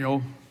 like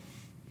Daniel,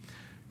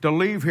 to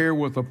leave here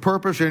with a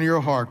purpose in your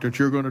heart that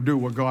you're going to do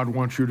what God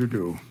wants you to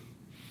do.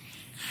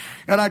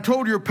 And I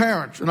told your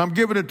parents, and I'm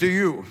giving it to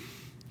you,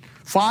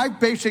 5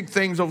 basic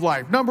things of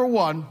life. Number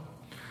 1,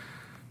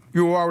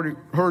 you already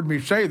heard me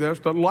say this,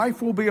 that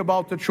life will be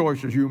about the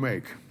choices you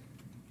make.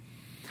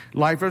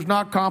 Life is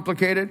not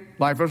complicated.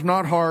 Life is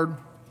not hard.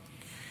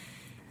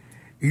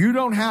 You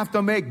don't have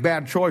to make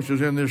bad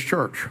choices in this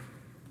church.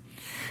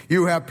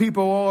 You have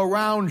people all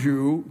around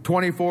you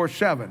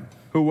 24/7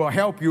 who will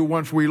help you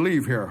once we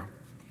leave here.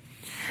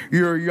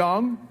 You're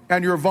young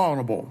and you're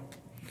vulnerable.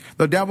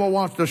 The devil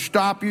wants to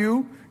stop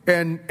you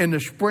in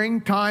the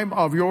springtime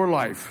of your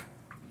life.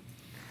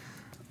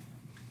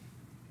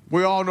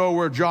 We all know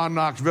where John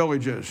Knox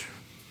Village is.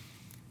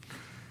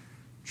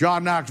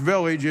 John Knox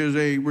Village is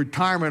a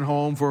retirement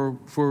home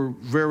for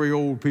very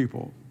old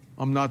people.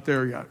 I'm not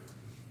there yet.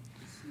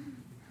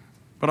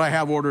 But I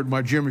have ordered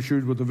my gym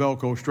shoes with the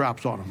Velcro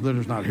straps on them. They're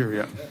just not here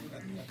yet.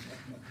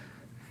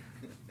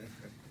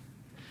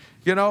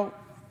 You know,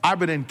 I've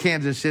been in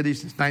Kansas City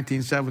since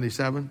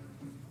 1977.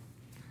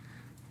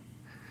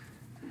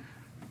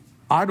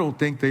 I don't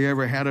think they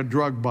ever had a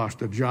drug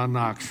bust at John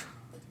Knox.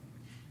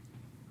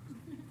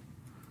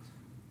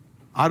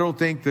 I don't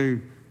think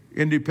the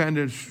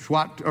independent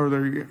SWAT, or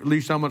at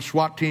least some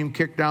SWAT team,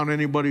 kicked down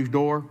anybody's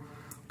door,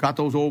 got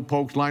those old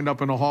pokes lined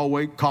up in the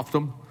hallway, cuffed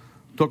them,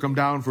 took them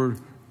down for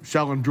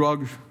selling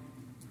drugs.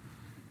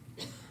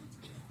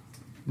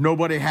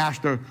 Nobody has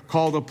to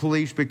call the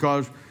police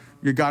because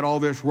you got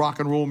all this rock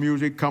and roll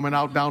music coming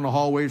out down the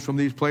hallways from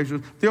these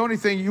places. The only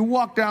thing, you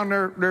walk down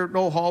there are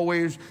no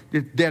hallways,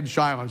 it's dead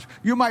silence.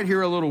 You might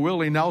hear a little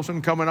Willie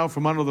Nelson coming out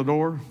from under the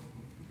door.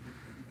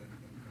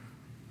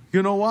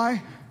 You know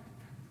why?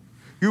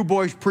 You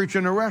boys preach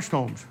in the rest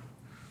homes.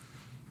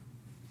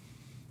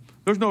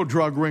 There's no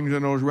drug rings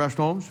in those rest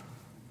homes.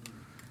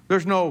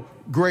 There's no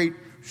great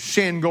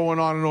sin going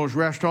on in those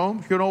rest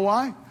homes. You know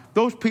why?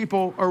 Those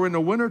people are in the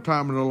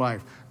wintertime of their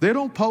life. They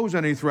don't pose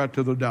any threat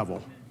to the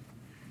devil.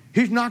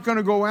 He's not going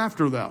to go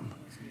after them.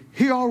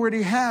 He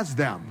already has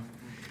them.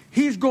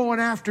 He's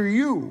going after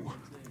you.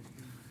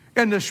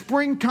 In the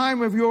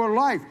springtime of your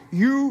life,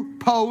 you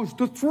pose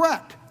the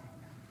threat.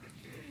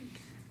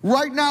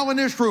 Right now in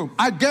this room,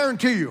 I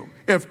guarantee you,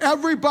 if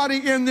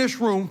everybody in this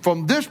room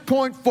from this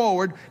point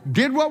forward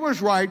did what was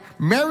right,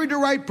 married the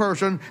right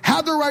person,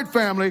 had the right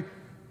family,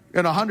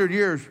 in 100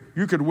 years,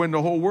 you could win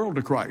the whole world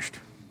to Christ.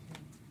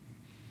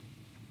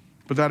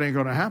 But that ain't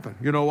going to happen.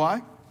 You know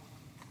why?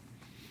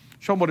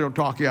 Somebody will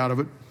talk you out of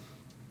it.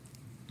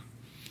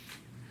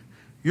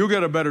 You'll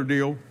get a better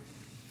deal.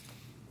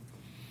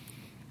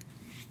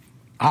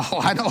 Oh,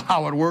 I know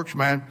how it works,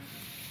 man.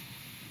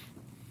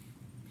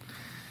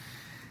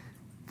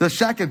 The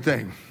second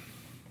thing,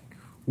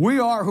 we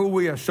are who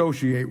we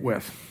associate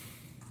with.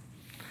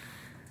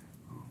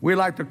 We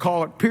like to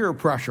call it peer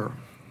pressure.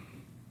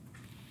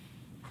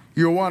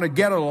 You want to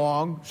get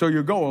along, so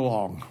you go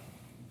along.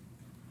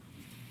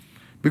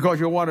 Because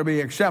you want to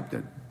be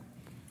accepted.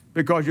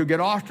 Because you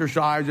get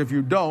ostracized if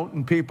you don't,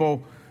 and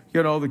people,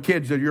 you know, the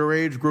kids at your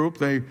age group,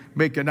 they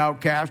make an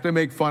outcast, they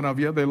make fun of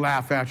you, they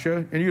laugh at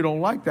you, and you don't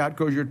like that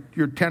because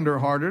you're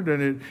tender-hearted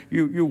and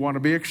you want to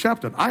be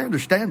accepted. I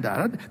understand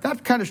that.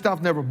 That kind of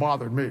stuff never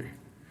bothered me.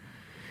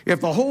 If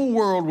the whole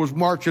world was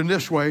marching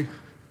this way,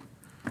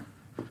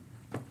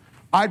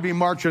 I'd be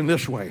marching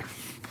this way,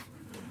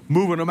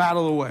 moving them out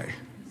of the way.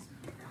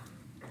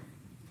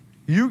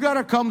 You got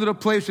to come to the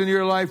place in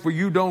your life where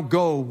you don't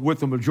go with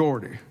the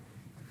majority.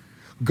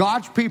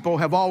 God's people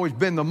have always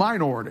been the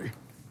minority.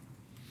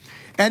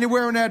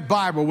 Anywhere in that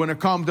Bible, when it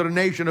comes to the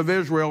nation of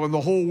Israel and the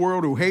whole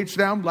world who hates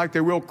them like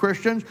they're real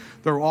Christians,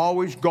 they're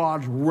always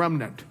God's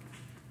remnant.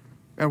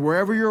 And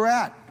wherever you're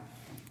at,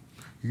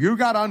 you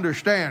got to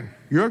understand,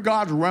 you're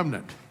God's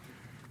remnant.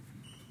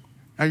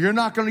 And you're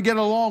not going to get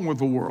along with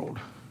the world.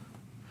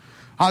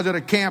 I was at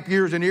a camp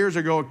years and years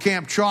ago,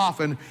 Camp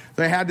Choff, and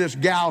they had this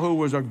gal who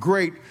was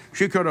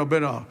she could have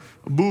been a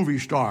movie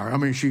star. I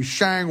mean, she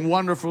sang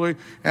wonderfully,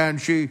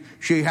 and she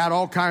had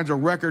all kinds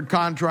of record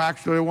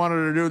contracts, so they wanted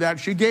her to do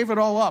that. She gave it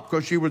all up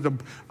because she was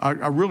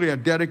really a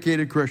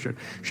dedicated Christian.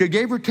 She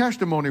gave her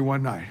testimony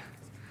one night,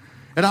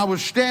 and I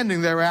was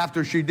standing there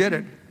after she did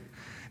it,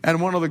 and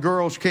one of the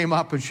girls came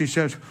up, and she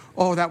says,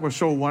 "Oh, that was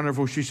so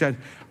wonderful." She said,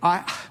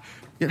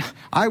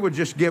 I would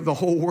just give the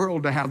whole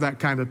world to have that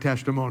kind of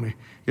testimony.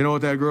 You know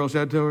what that girl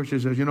said to her? She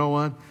says, "You know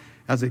what?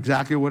 That's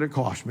exactly what it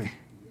cost me.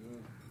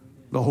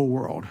 The whole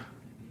world."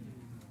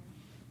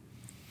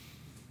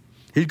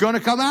 He's going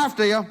to come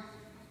after you.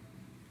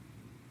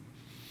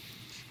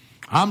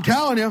 I'm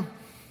telling you.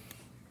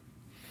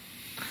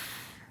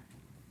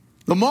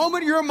 The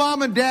moment your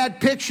mom and dad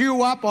picks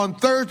you up on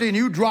Thursday and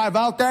you drive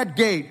out that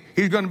gate,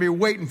 he's going to be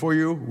waiting for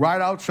you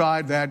right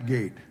outside that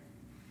gate.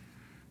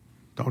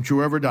 Don't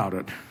you ever doubt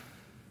it.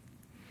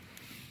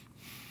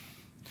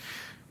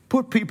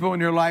 Put people in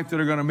your life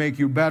that are going to make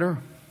you better.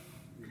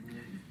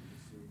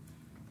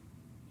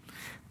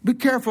 Be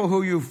careful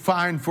who you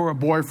find for a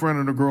boyfriend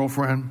and a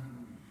girlfriend.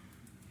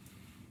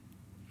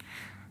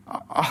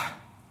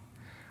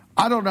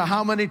 I don't know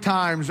how many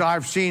times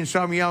I've seen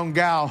some young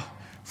gal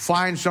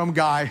find some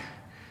guy.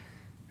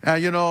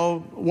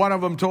 One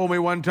of them told me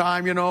one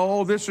time,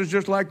 this is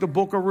just like the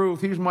book of Ruth.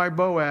 He's my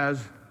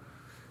Boaz.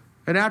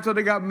 And after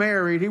they got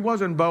married, he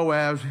wasn't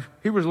Boaz.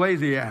 He was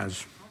lazy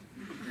as.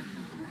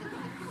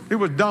 He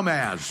was dumb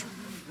as.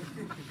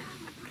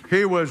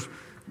 He was,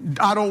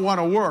 I don't want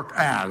to work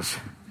as.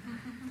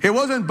 He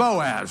wasn't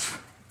Boaz.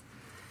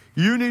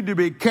 You need to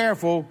be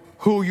careful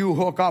who you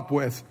hook up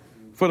with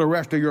for the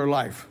rest of your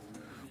life.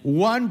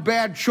 One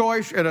bad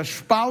choice in a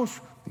spouse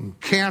can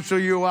cancel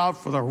you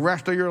out for the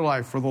rest of your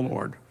life for the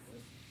Lord.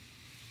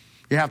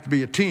 You have to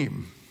be a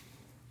team.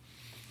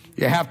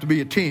 You have to be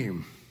a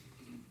team.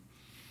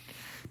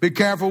 Be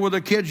careful with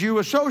the kids you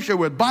associate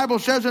with. Bible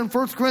says in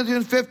 1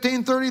 Corinthians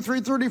 15,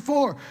 33,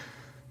 34,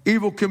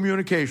 evil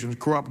communications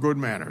corrupt good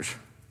manners.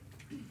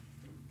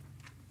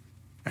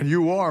 And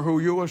you are who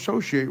you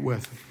associate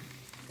with.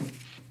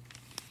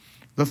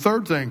 The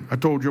third thing I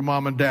told your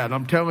mom and dad,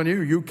 I'm telling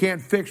you, you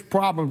can't fix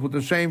problems with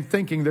the same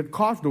thinking that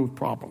caused those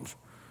problems.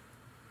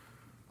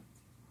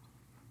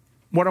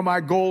 One of my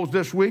goals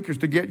this week is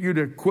to get you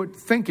to quit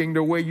thinking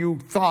the way you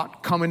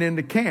thought coming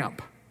into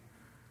camp.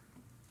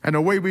 And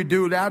the way we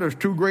do that is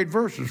two great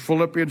verses.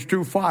 Philippians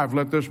 2:5,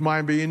 let this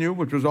mind be in you,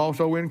 which was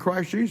also in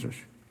Christ Jesus.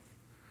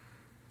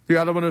 The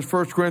other one is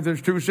 1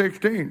 Corinthians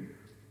 2:16.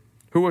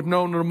 Who has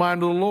known the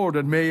mind of the Lord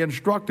and may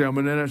instruct him.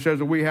 And then it says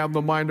that we have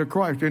the mind of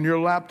Christ. In your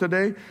lap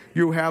today,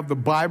 you have the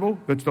Bible,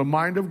 that's the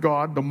mind of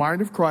God, the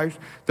mind of Christ,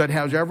 that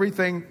has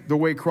everything the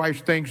way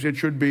Christ thinks it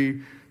should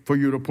be for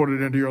you to put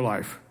it into your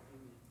life.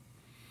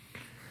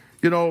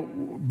 You know,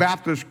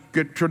 Baptists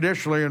get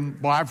traditionally, and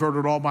well, I've heard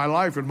it all my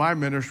life in my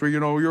ministry, you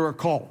know, you're a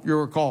cult,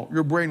 you're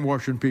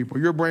brainwashing people,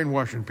 you're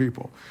brainwashing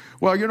people.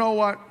 Well, you know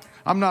what?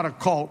 I'm not a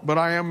cult, but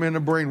I am in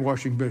the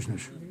brainwashing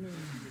business.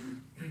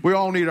 We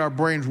all need our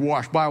brains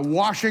washed by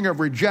washing of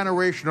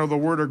regeneration of the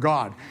Word of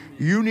God.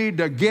 You need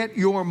to get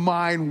your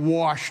mind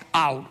washed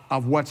out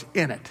of what's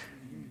in it.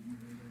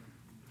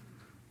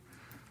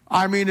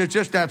 I mean, it's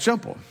just that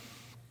simple.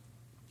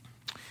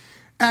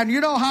 And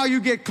you know how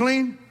you get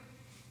clean?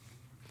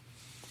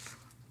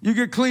 You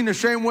get clean the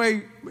same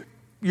way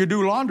you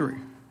do laundry.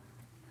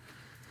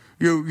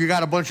 You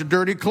got a bunch of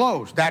dirty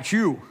clothes. That's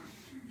you.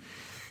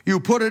 You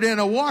put it in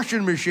a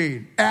washing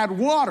machine. Add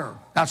water.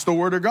 That's the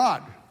Word of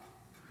God.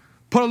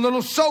 Put a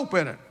little soap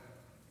in it.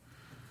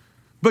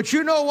 But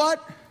you know what?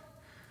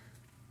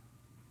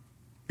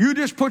 You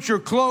just put your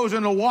clothes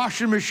in the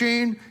washing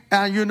machine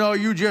and you know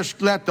you just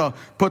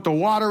put the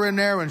water in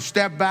there and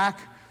step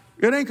back.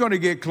 It ain't going to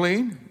get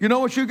clean. You know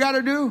what you got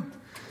to do?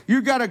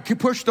 You got to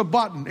push the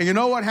button. And you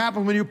know what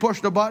happens when you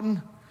push the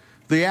button?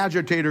 The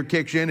agitator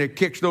kicks in. It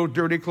kicks those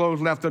dirty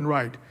clothes left and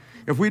right.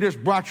 If we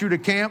just brought you to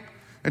camp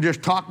and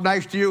just talked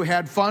nice to you,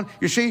 had fun.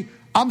 You see,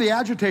 I'm the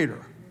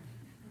agitator.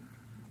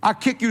 I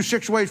kick you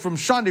 6 ways from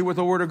Sunday with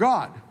the Word of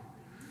God.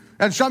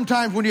 And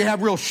sometimes when you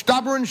have real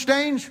stubborn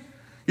stains,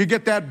 you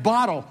get that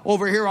bottle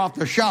over here off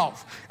the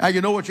shelf. And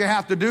you know what you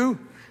have to do?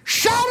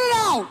 Shout it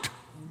out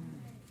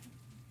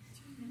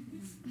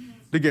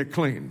to get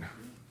clean.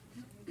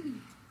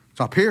 It's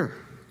up here.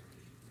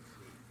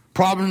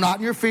 Problem's not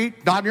in your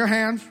feet, not in your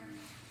hands.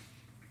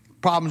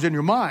 Problem's in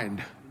your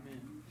mind.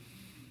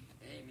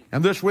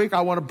 And this week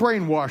I want to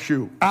brainwash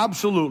you.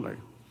 Absolutely.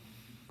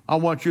 I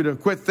want you to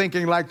quit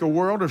thinking like the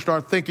world and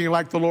start thinking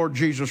like the Lord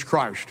Jesus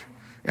Christ.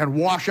 And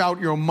wash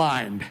out your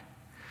mind.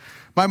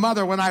 My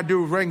mother, when I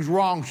do things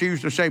wrong, she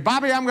used to say,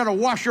 Bobby, I'm going to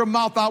wash your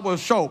mouth out with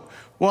soap.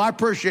 Well, I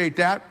appreciate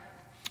that.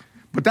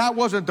 But that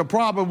wasn't the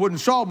problem. It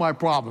wouldn't solve my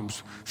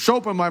problems.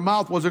 Soap in my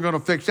mouth wasn't going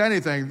to fix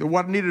anything.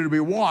 What needed to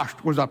be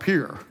washed was up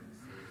here.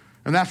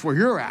 And that's where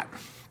you're at.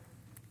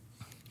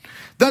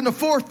 Then the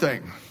fourth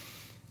thing.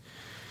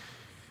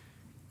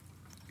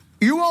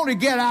 You only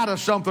get out of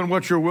something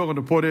what you're willing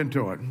to put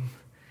into it.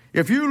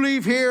 If you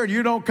leave here and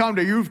you don't come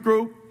to youth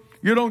group,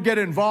 you don't get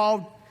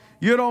involved,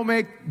 you don't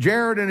make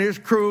Jared and his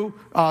crew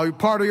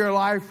part of your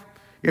life,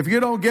 if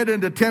you don't get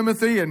into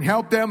Timothy and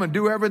help them and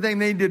do everything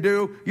they need to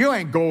do, you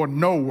ain't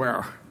going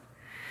nowhere.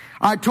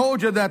 I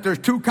told you that there's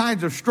two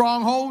kinds of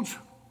strongholds.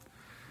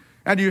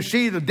 And you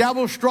see the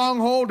devil's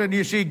stronghold and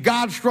you see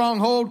God's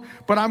stronghold.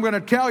 But I'm going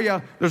to tell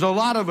you, there's a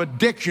lot of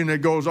addiction that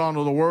goes on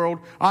in the world.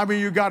 I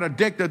mean, you got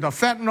addicted to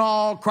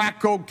fentanyl,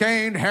 crack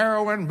cocaine,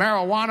 heroin,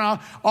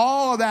 marijuana,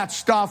 all of that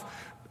stuff.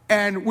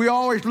 And we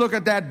always look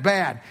at that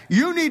bad.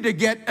 You need to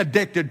get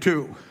addicted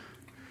too.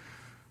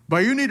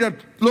 But you need to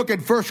look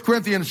at 1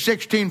 Corinthians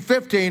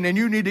 16:15, and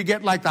you need to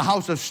get like the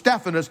house of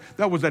Stephanus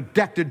that was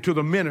addicted to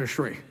the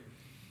ministry.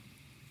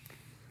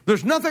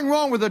 There's nothing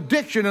wrong with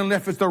addiction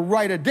unless it's the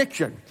right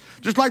addiction.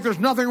 Just like there's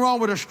nothing wrong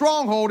with a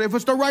stronghold if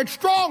it's the right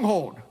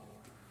stronghold.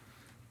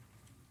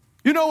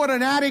 You know what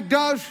an addict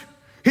does?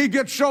 He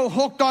gets so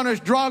hooked on his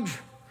drugs.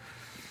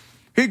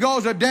 He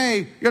goes a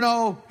day,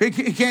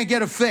 he can't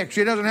get a fix.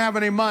 He doesn't have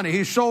any money.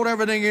 He sold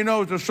everything he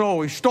knows to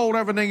sell. He stole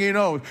everything he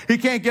knows. He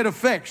can't get a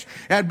fix.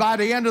 And by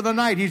the end of the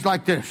night, he's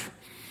like this.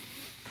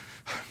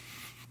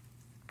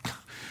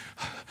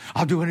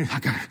 I'll do anything.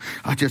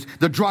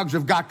 The drugs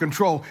have got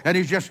control. And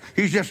he's just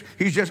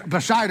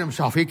beside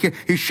himself.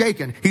 He's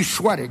shaking. He's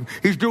sweating.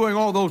 He's doing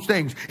all those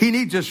things. He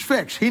needs his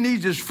fix. He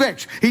needs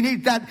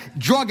that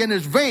drug in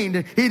his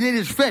vein. He needs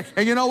his fix.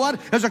 And you know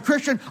what? As a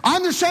Christian,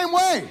 I'm the same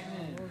way.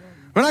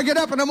 When I get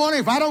up in the morning,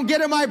 if I don't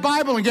get in my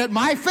Bible and get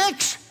my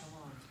fix,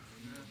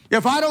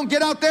 if I don't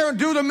get out there and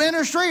do the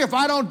ministry, if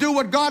I don't do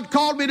what God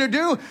called me to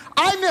do,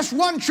 I miss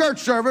one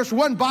church service,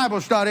 one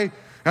Bible study,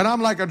 and I'm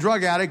like a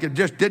drug addict and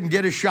just didn't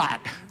get a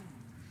shot.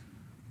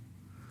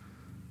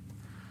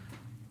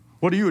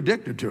 What are you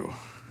addicted to?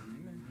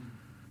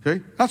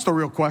 See, that's the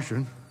real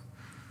question.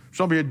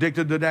 Some of you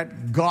addicted to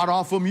that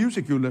god-awful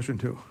music you listen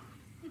to.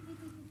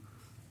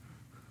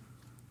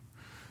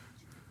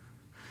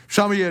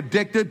 Some of you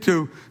addicted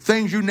to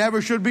things you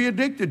never should be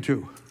addicted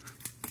to.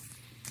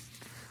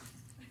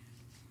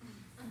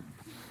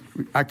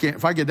 I can't.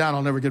 If I get down,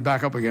 I'll never get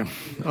back up again.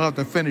 I'll have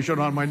to finish it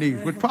on my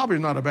knees, which probably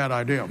is not a bad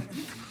idea.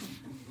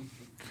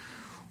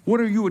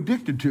 What are you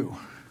addicted to?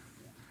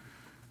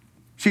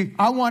 See,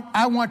 I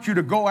want you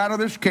to go out of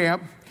this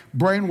camp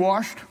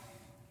brainwashed.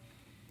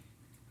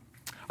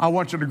 I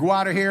want you to go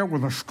out of here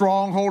with a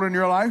stronghold in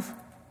your life,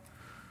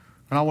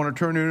 and I want to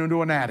turn you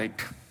into an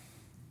addict.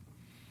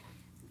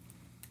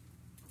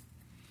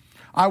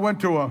 I went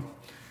to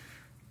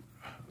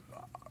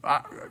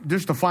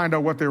just to find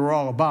out what they were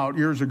all about.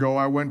 Years ago,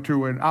 I went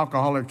to an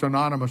Alcoholics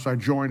Anonymous. I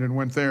joined and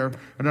went there.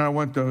 And then I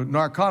went to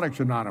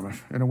Narcotics Anonymous,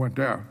 and I went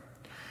there.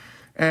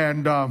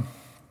 And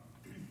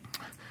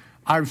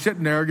I was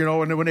sitting there,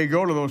 and when they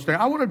go to those things,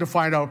 I wanted to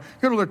find out,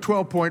 the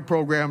 12-point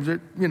programs,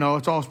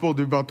 it's all supposed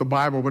to be about the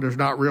Bible, but it's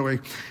not really.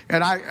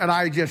 And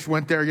I just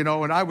went there,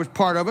 and I was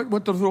part of it,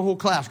 went through the whole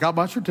class, got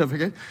my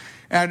certificate.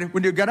 And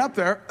when you get up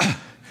there,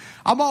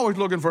 I'm always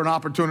looking for an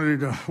opportunity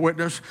to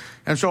witness.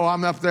 And so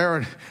I'm up there,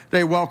 and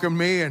they welcome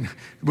me, and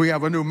we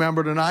have a new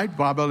member tonight,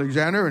 Bob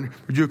Alexander, and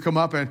would you come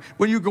up? And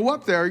when you go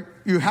up there,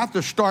 you have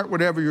to start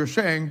whatever you're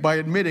saying by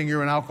admitting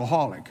you're an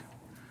alcoholic.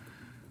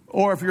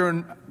 Or if you're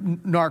in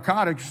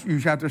narcotics, you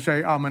have to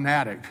say, I'm an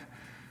addict.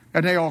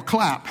 And they all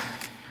clap.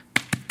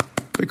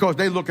 Because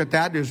they look at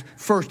that as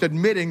first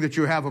admitting that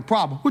you have a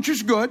problem, which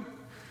is good.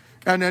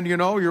 And then,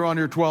 you're on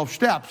your 12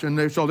 steps.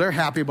 And so they're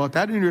happy about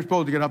that. And you're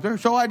supposed to get up there.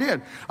 So I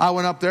did. I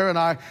went up there, and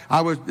I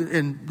was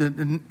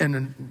in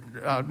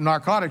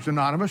Narcotics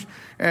Anonymous.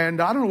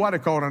 And I don't know why they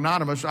call it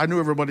Anonymous. I knew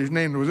everybody's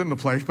name that was in the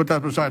place, but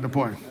that's beside the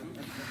point.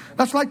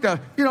 That's like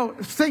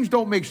things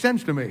don't make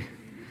sense to me.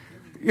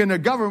 In the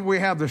government, we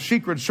have the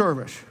Secret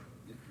Service.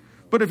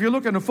 But if you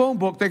look in the phone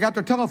book, they got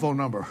their telephone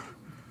number.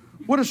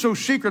 What is so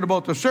secret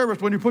about the service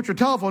when you put your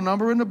telephone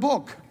number in the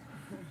book?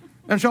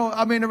 And so,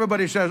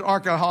 everybody says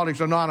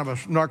Alcoholics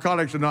Anonymous,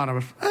 Narcotics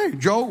Anonymous. Hey,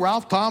 Joe,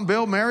 Ralph, Tom,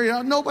 Bill, Mary,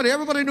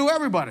 everybody knew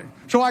everybody.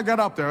 So I got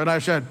up there and I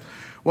said,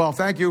 well,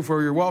 thank you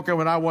for your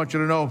welcome, and I want you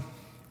to know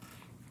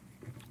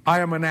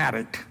I am an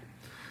addict.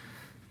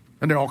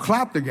 And they all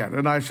clapped again.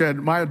 And I said,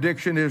 my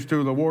addiction is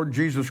to the Lord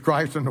Jesus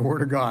Christ and the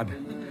Word of God.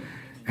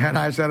 And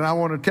I said, I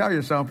want to tell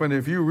you something.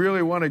 If you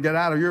really want to get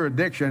out of your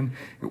addiction,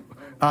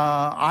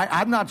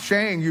 I'm not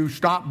saying you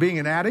stop being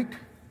an addict.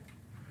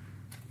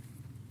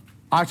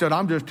 I said,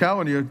 I'm just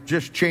telling you,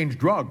 just change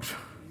drugs.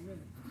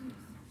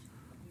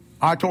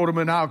 I told him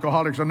in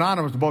Alcoholics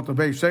Anonymous about the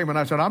base statement.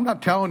 I said, I'm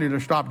not telling you to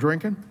stop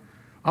drinking.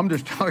 I'm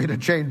just telling you to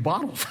change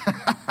bottles.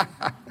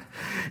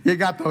 You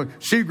got the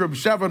Seagram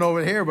 7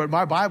 over here, but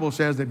my Bible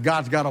says that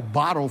God's got a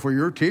bottle for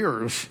your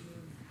tears.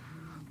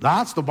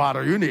 That's the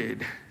bottle you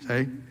need,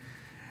 see?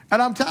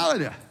 And I'm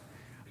telling you,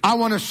 I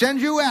want to send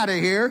you out of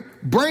here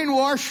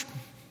brainwashed,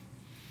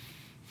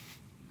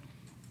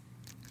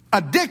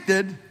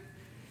 addicted,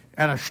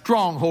 and a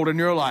stronghold in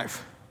your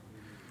life.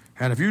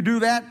 And if you do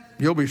that,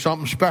 you'll be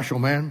something special,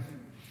 man.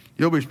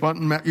 You'll be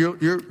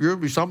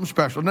something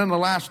special. And then the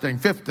last thing,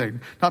 fifth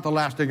thing, not the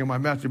last thing in my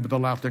message, but the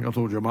last thing I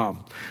told your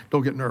mom.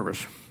 Don't get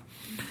nervous.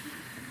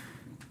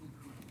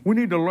 We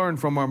need to learn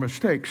from our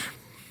mistakes.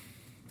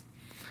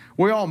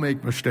 We all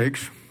make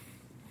mistakes.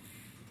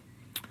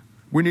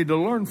 We need to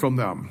learn from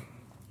them.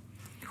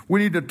 We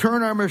need to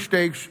turn our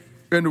mistakes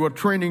into a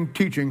training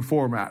teaching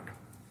format.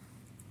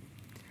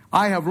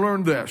 I have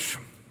learned this.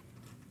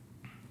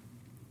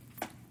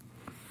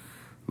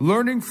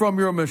 Learning from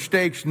your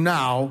mistakes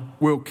now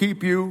will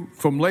keep you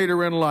from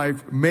later in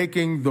life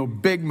making the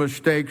big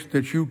mistakes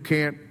that you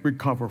can't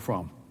recover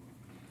from.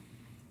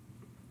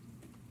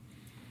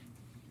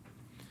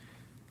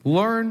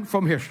 Learn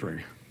from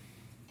history.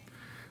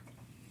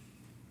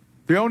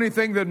 The only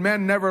thing that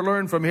men never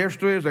learn from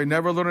history is they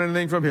never learn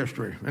anything from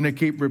history. And they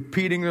keep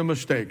repeating the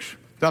mistakes.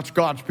 That's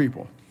God's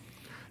people.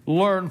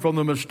 Learn from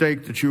the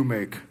mistake that you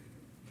make.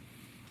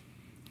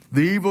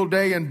 The evil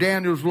day in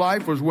Daniel's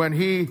life was when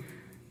he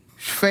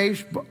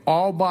faced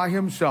all by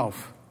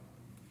himself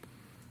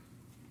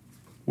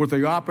with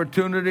the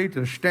opportunity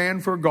to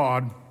stand for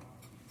God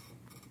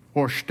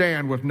or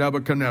stand with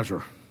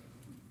Nebuchadnezzar.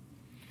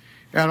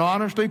 And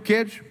honestly,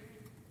 kids,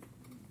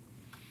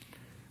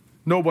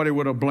 nobody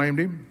would have blamed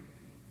him.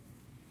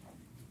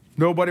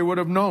 Nobody would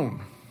have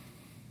known.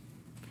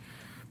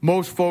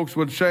 Most folks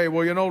would say,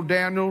 well,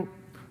 Daniel,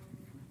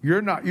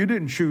 you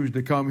didn't choose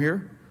to come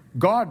here.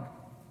 God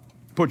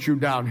put you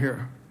down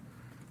here.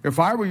 If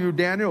I were you,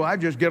 Daniel,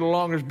 I'd just get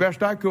along as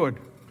best I could.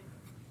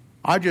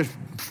 I'd just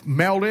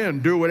meld in,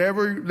 do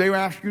whatever they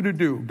ask you to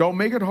do. Don't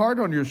make it hard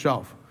on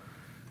yourself.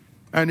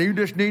 And you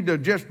just need to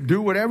just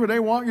do whatever they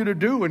want you to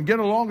do and get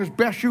along as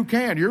best you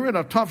can. You're in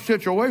a tough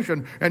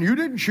situation, and you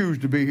didn't choose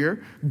to be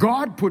here.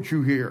 God put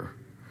you here.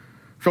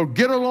 So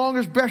get along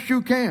as best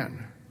you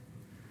can.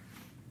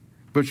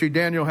 But see,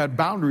 Daniel had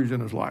boundaries in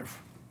his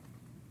life.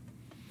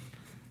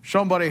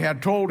 Somebody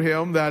had told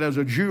him that as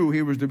a Jew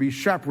he was to be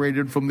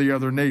separated from the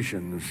other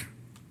nations.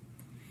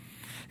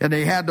 And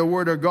he had the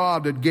word of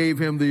God that gave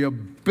him the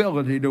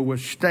ability to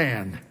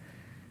withstand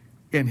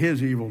in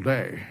his evil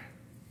day.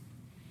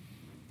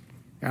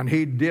 And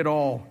he did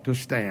all to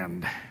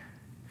stand.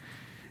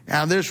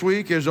 And this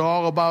week is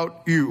all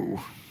about you.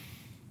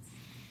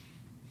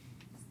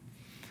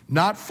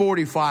 Not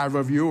 45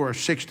 of you or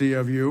 60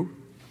 of you,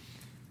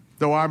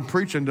 though I'm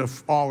preaching to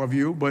all of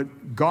you,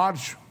 but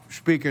God's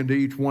speaking to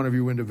each one of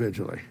you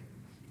individually.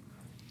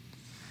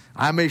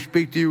 I may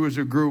speak to you as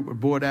a group, but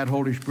boy, that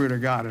Holy Spirit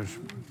of God is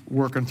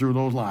working through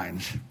those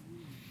lines.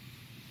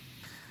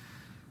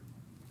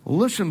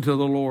 Listen to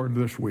the Lord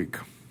this week.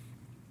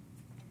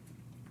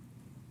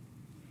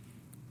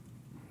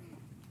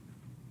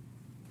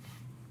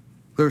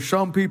 There's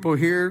some people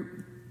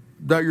here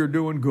that you're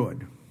doing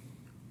good.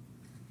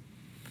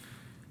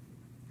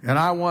 And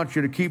I want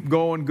you to keep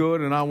going good,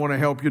 and I want to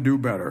help you do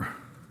better.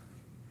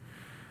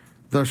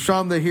 There's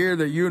some that here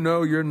that you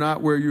know you're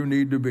not where you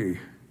need to be.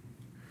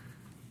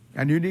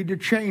 And you need to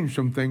change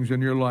some things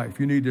in your life.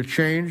 You need to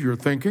change your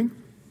thinking.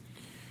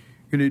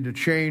 You need to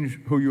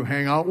change who you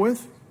hang out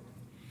with.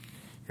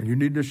 And you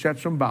need to set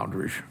some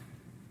boundaries.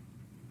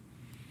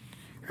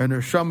 And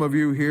there's some of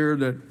you here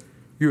that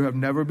you have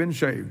never been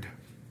saved.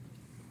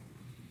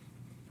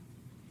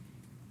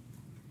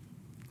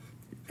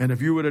 And if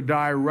you were to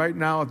die right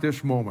now at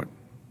this moment,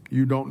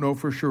 you don't know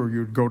for sure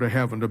you'd go to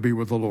heaven to be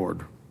with the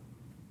Lord.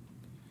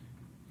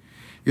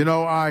 You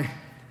know,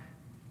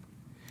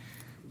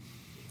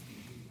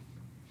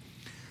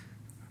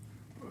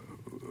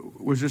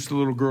 was this the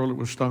little girl that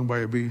was stung by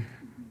a bee?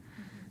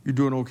 You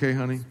doing okay,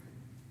 honey?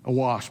 A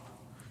wasp.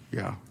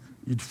 Yeah.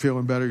 You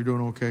feeling better? You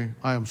doing okay?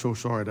 I am so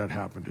sorry that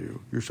happened to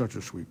you. You're such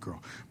a sweet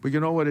girl. But you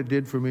know what it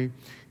did for me?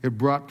 It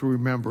brought to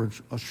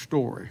remembrance a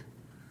story.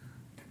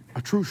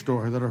 A true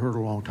story that I heard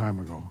a long time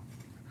ago.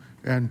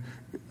 And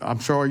I'm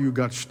sorry you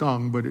got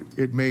stung, but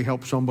it may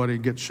help somebody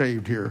get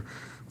saved here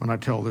when I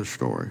tell this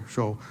story.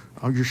 So,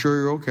 are you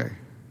sure you're okay?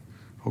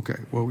 Okay.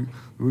 Well,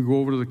 we go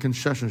over to the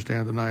concession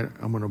stand tonight.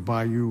 I'm going to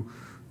buy you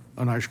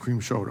an ice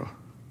cream soda.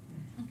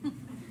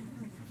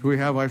 Do we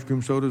have ice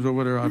cream sodas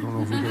over there? I don't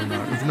know if we do or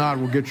not. If not,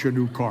 we'll get you a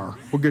new car.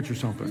 We'll get you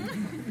something.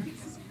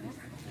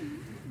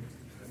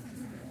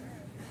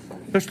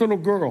 This little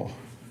girl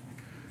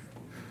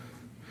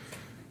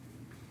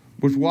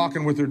was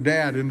walking with her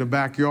dad in the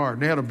backyard.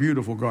 And they had a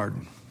beautiful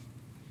garden.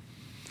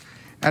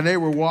 And they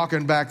were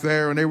walking back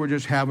there, and they were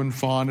just having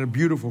fun, and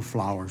beautiful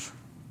flowers.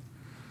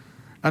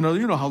 And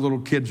you know how little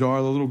kids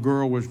are. The little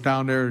girl was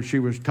down there, and she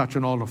was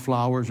touching all the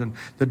flowers, and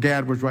the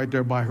dad was right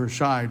there by her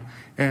side.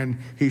 And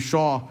he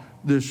saw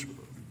this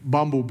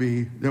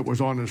bumblebee that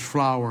was on this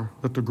flower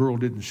that the girl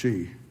didn't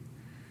see.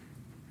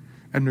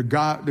 And the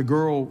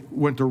girl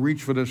went to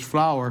reach for this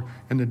flower,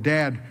 and the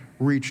dad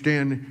reached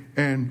in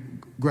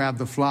and grabbed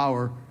the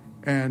flower,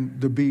 and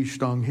the bee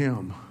stung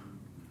him.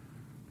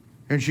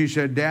 And she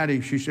said, Daddy,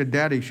 she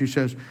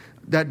says,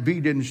 that bee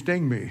didn't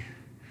sting me.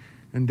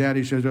 And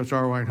Daddy says, that's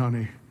all right,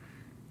 honey.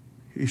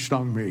 He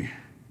stung me.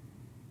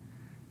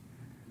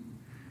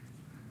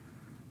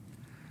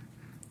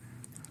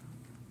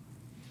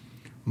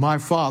 My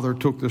Father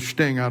took the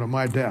sting out of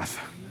my death.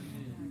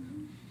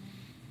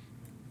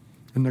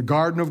 In the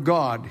garden of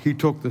God, he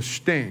took the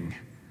sting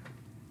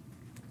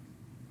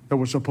that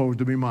was supposed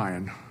to be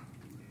mine.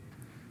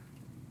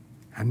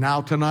 And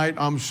now tonight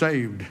I'm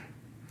saved.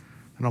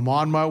 And I'm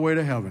on my way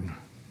to heaven.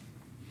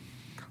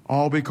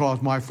 All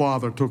because my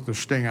Father took the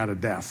sting out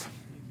of death.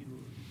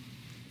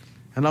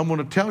 And I'm going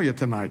to tell you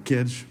tonight,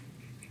 kids.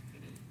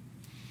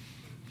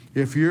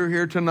 If you're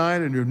here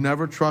tonight and you've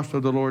never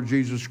trusted the Lord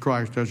Jesus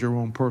Christ as your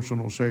own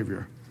personal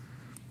Savior,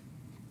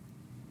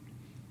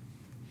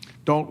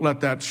 don't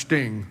let that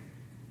sting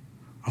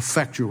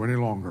affect you any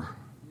longer.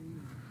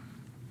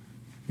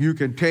 You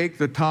can take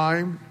the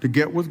time to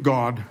get with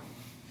God,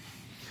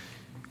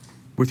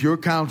 with your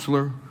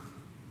counselor,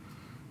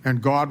 and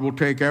God will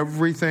take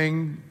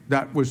everything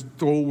that the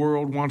whole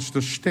world wants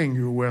to sting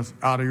you with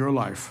out of your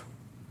life.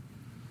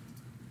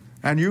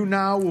 And you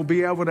now will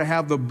be able to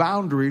have the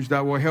boundaries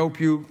that will help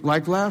you,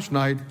 like last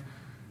night,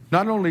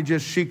 not only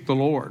just seek the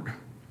Lord,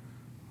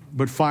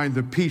 but find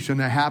the peace and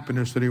the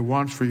happiness that he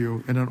wants for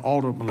you, and then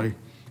ultimately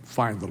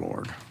find the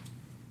Lord.